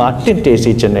ရှိမှတင့်တယ်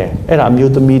စေခြင်းနဲ့အဲ့ဒါ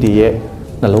မျိုးသမီးတွေရဲ့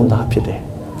နှလုံးသားဖြစ်တယ်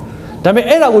ဒါပေမဲ့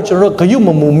အဲ့ဒါကိုကျွန်တော်တို့ဂရုမ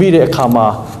မူမိတဲ့အခါမှာ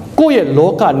ကိုယ့်ရဲ့လော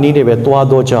ကနည်းတွေပဲသွား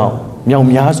တော့ကြောင်းမြောင်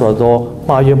များစွာသော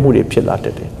မှားယွင်းမှုတွေဖြစ်လာတ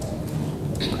တ်တယ်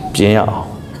ပြင်ရအောင်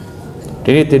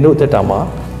ဒီနေ့သင်တို့တက်တာမှာ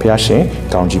ဘုရားရှင်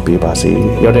ကောင်းချီးပေးပါစေ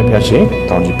ရောက်တဲ့ဘုရားရှင်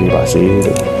ကောင်းချီးပေးပါစေ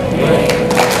လို့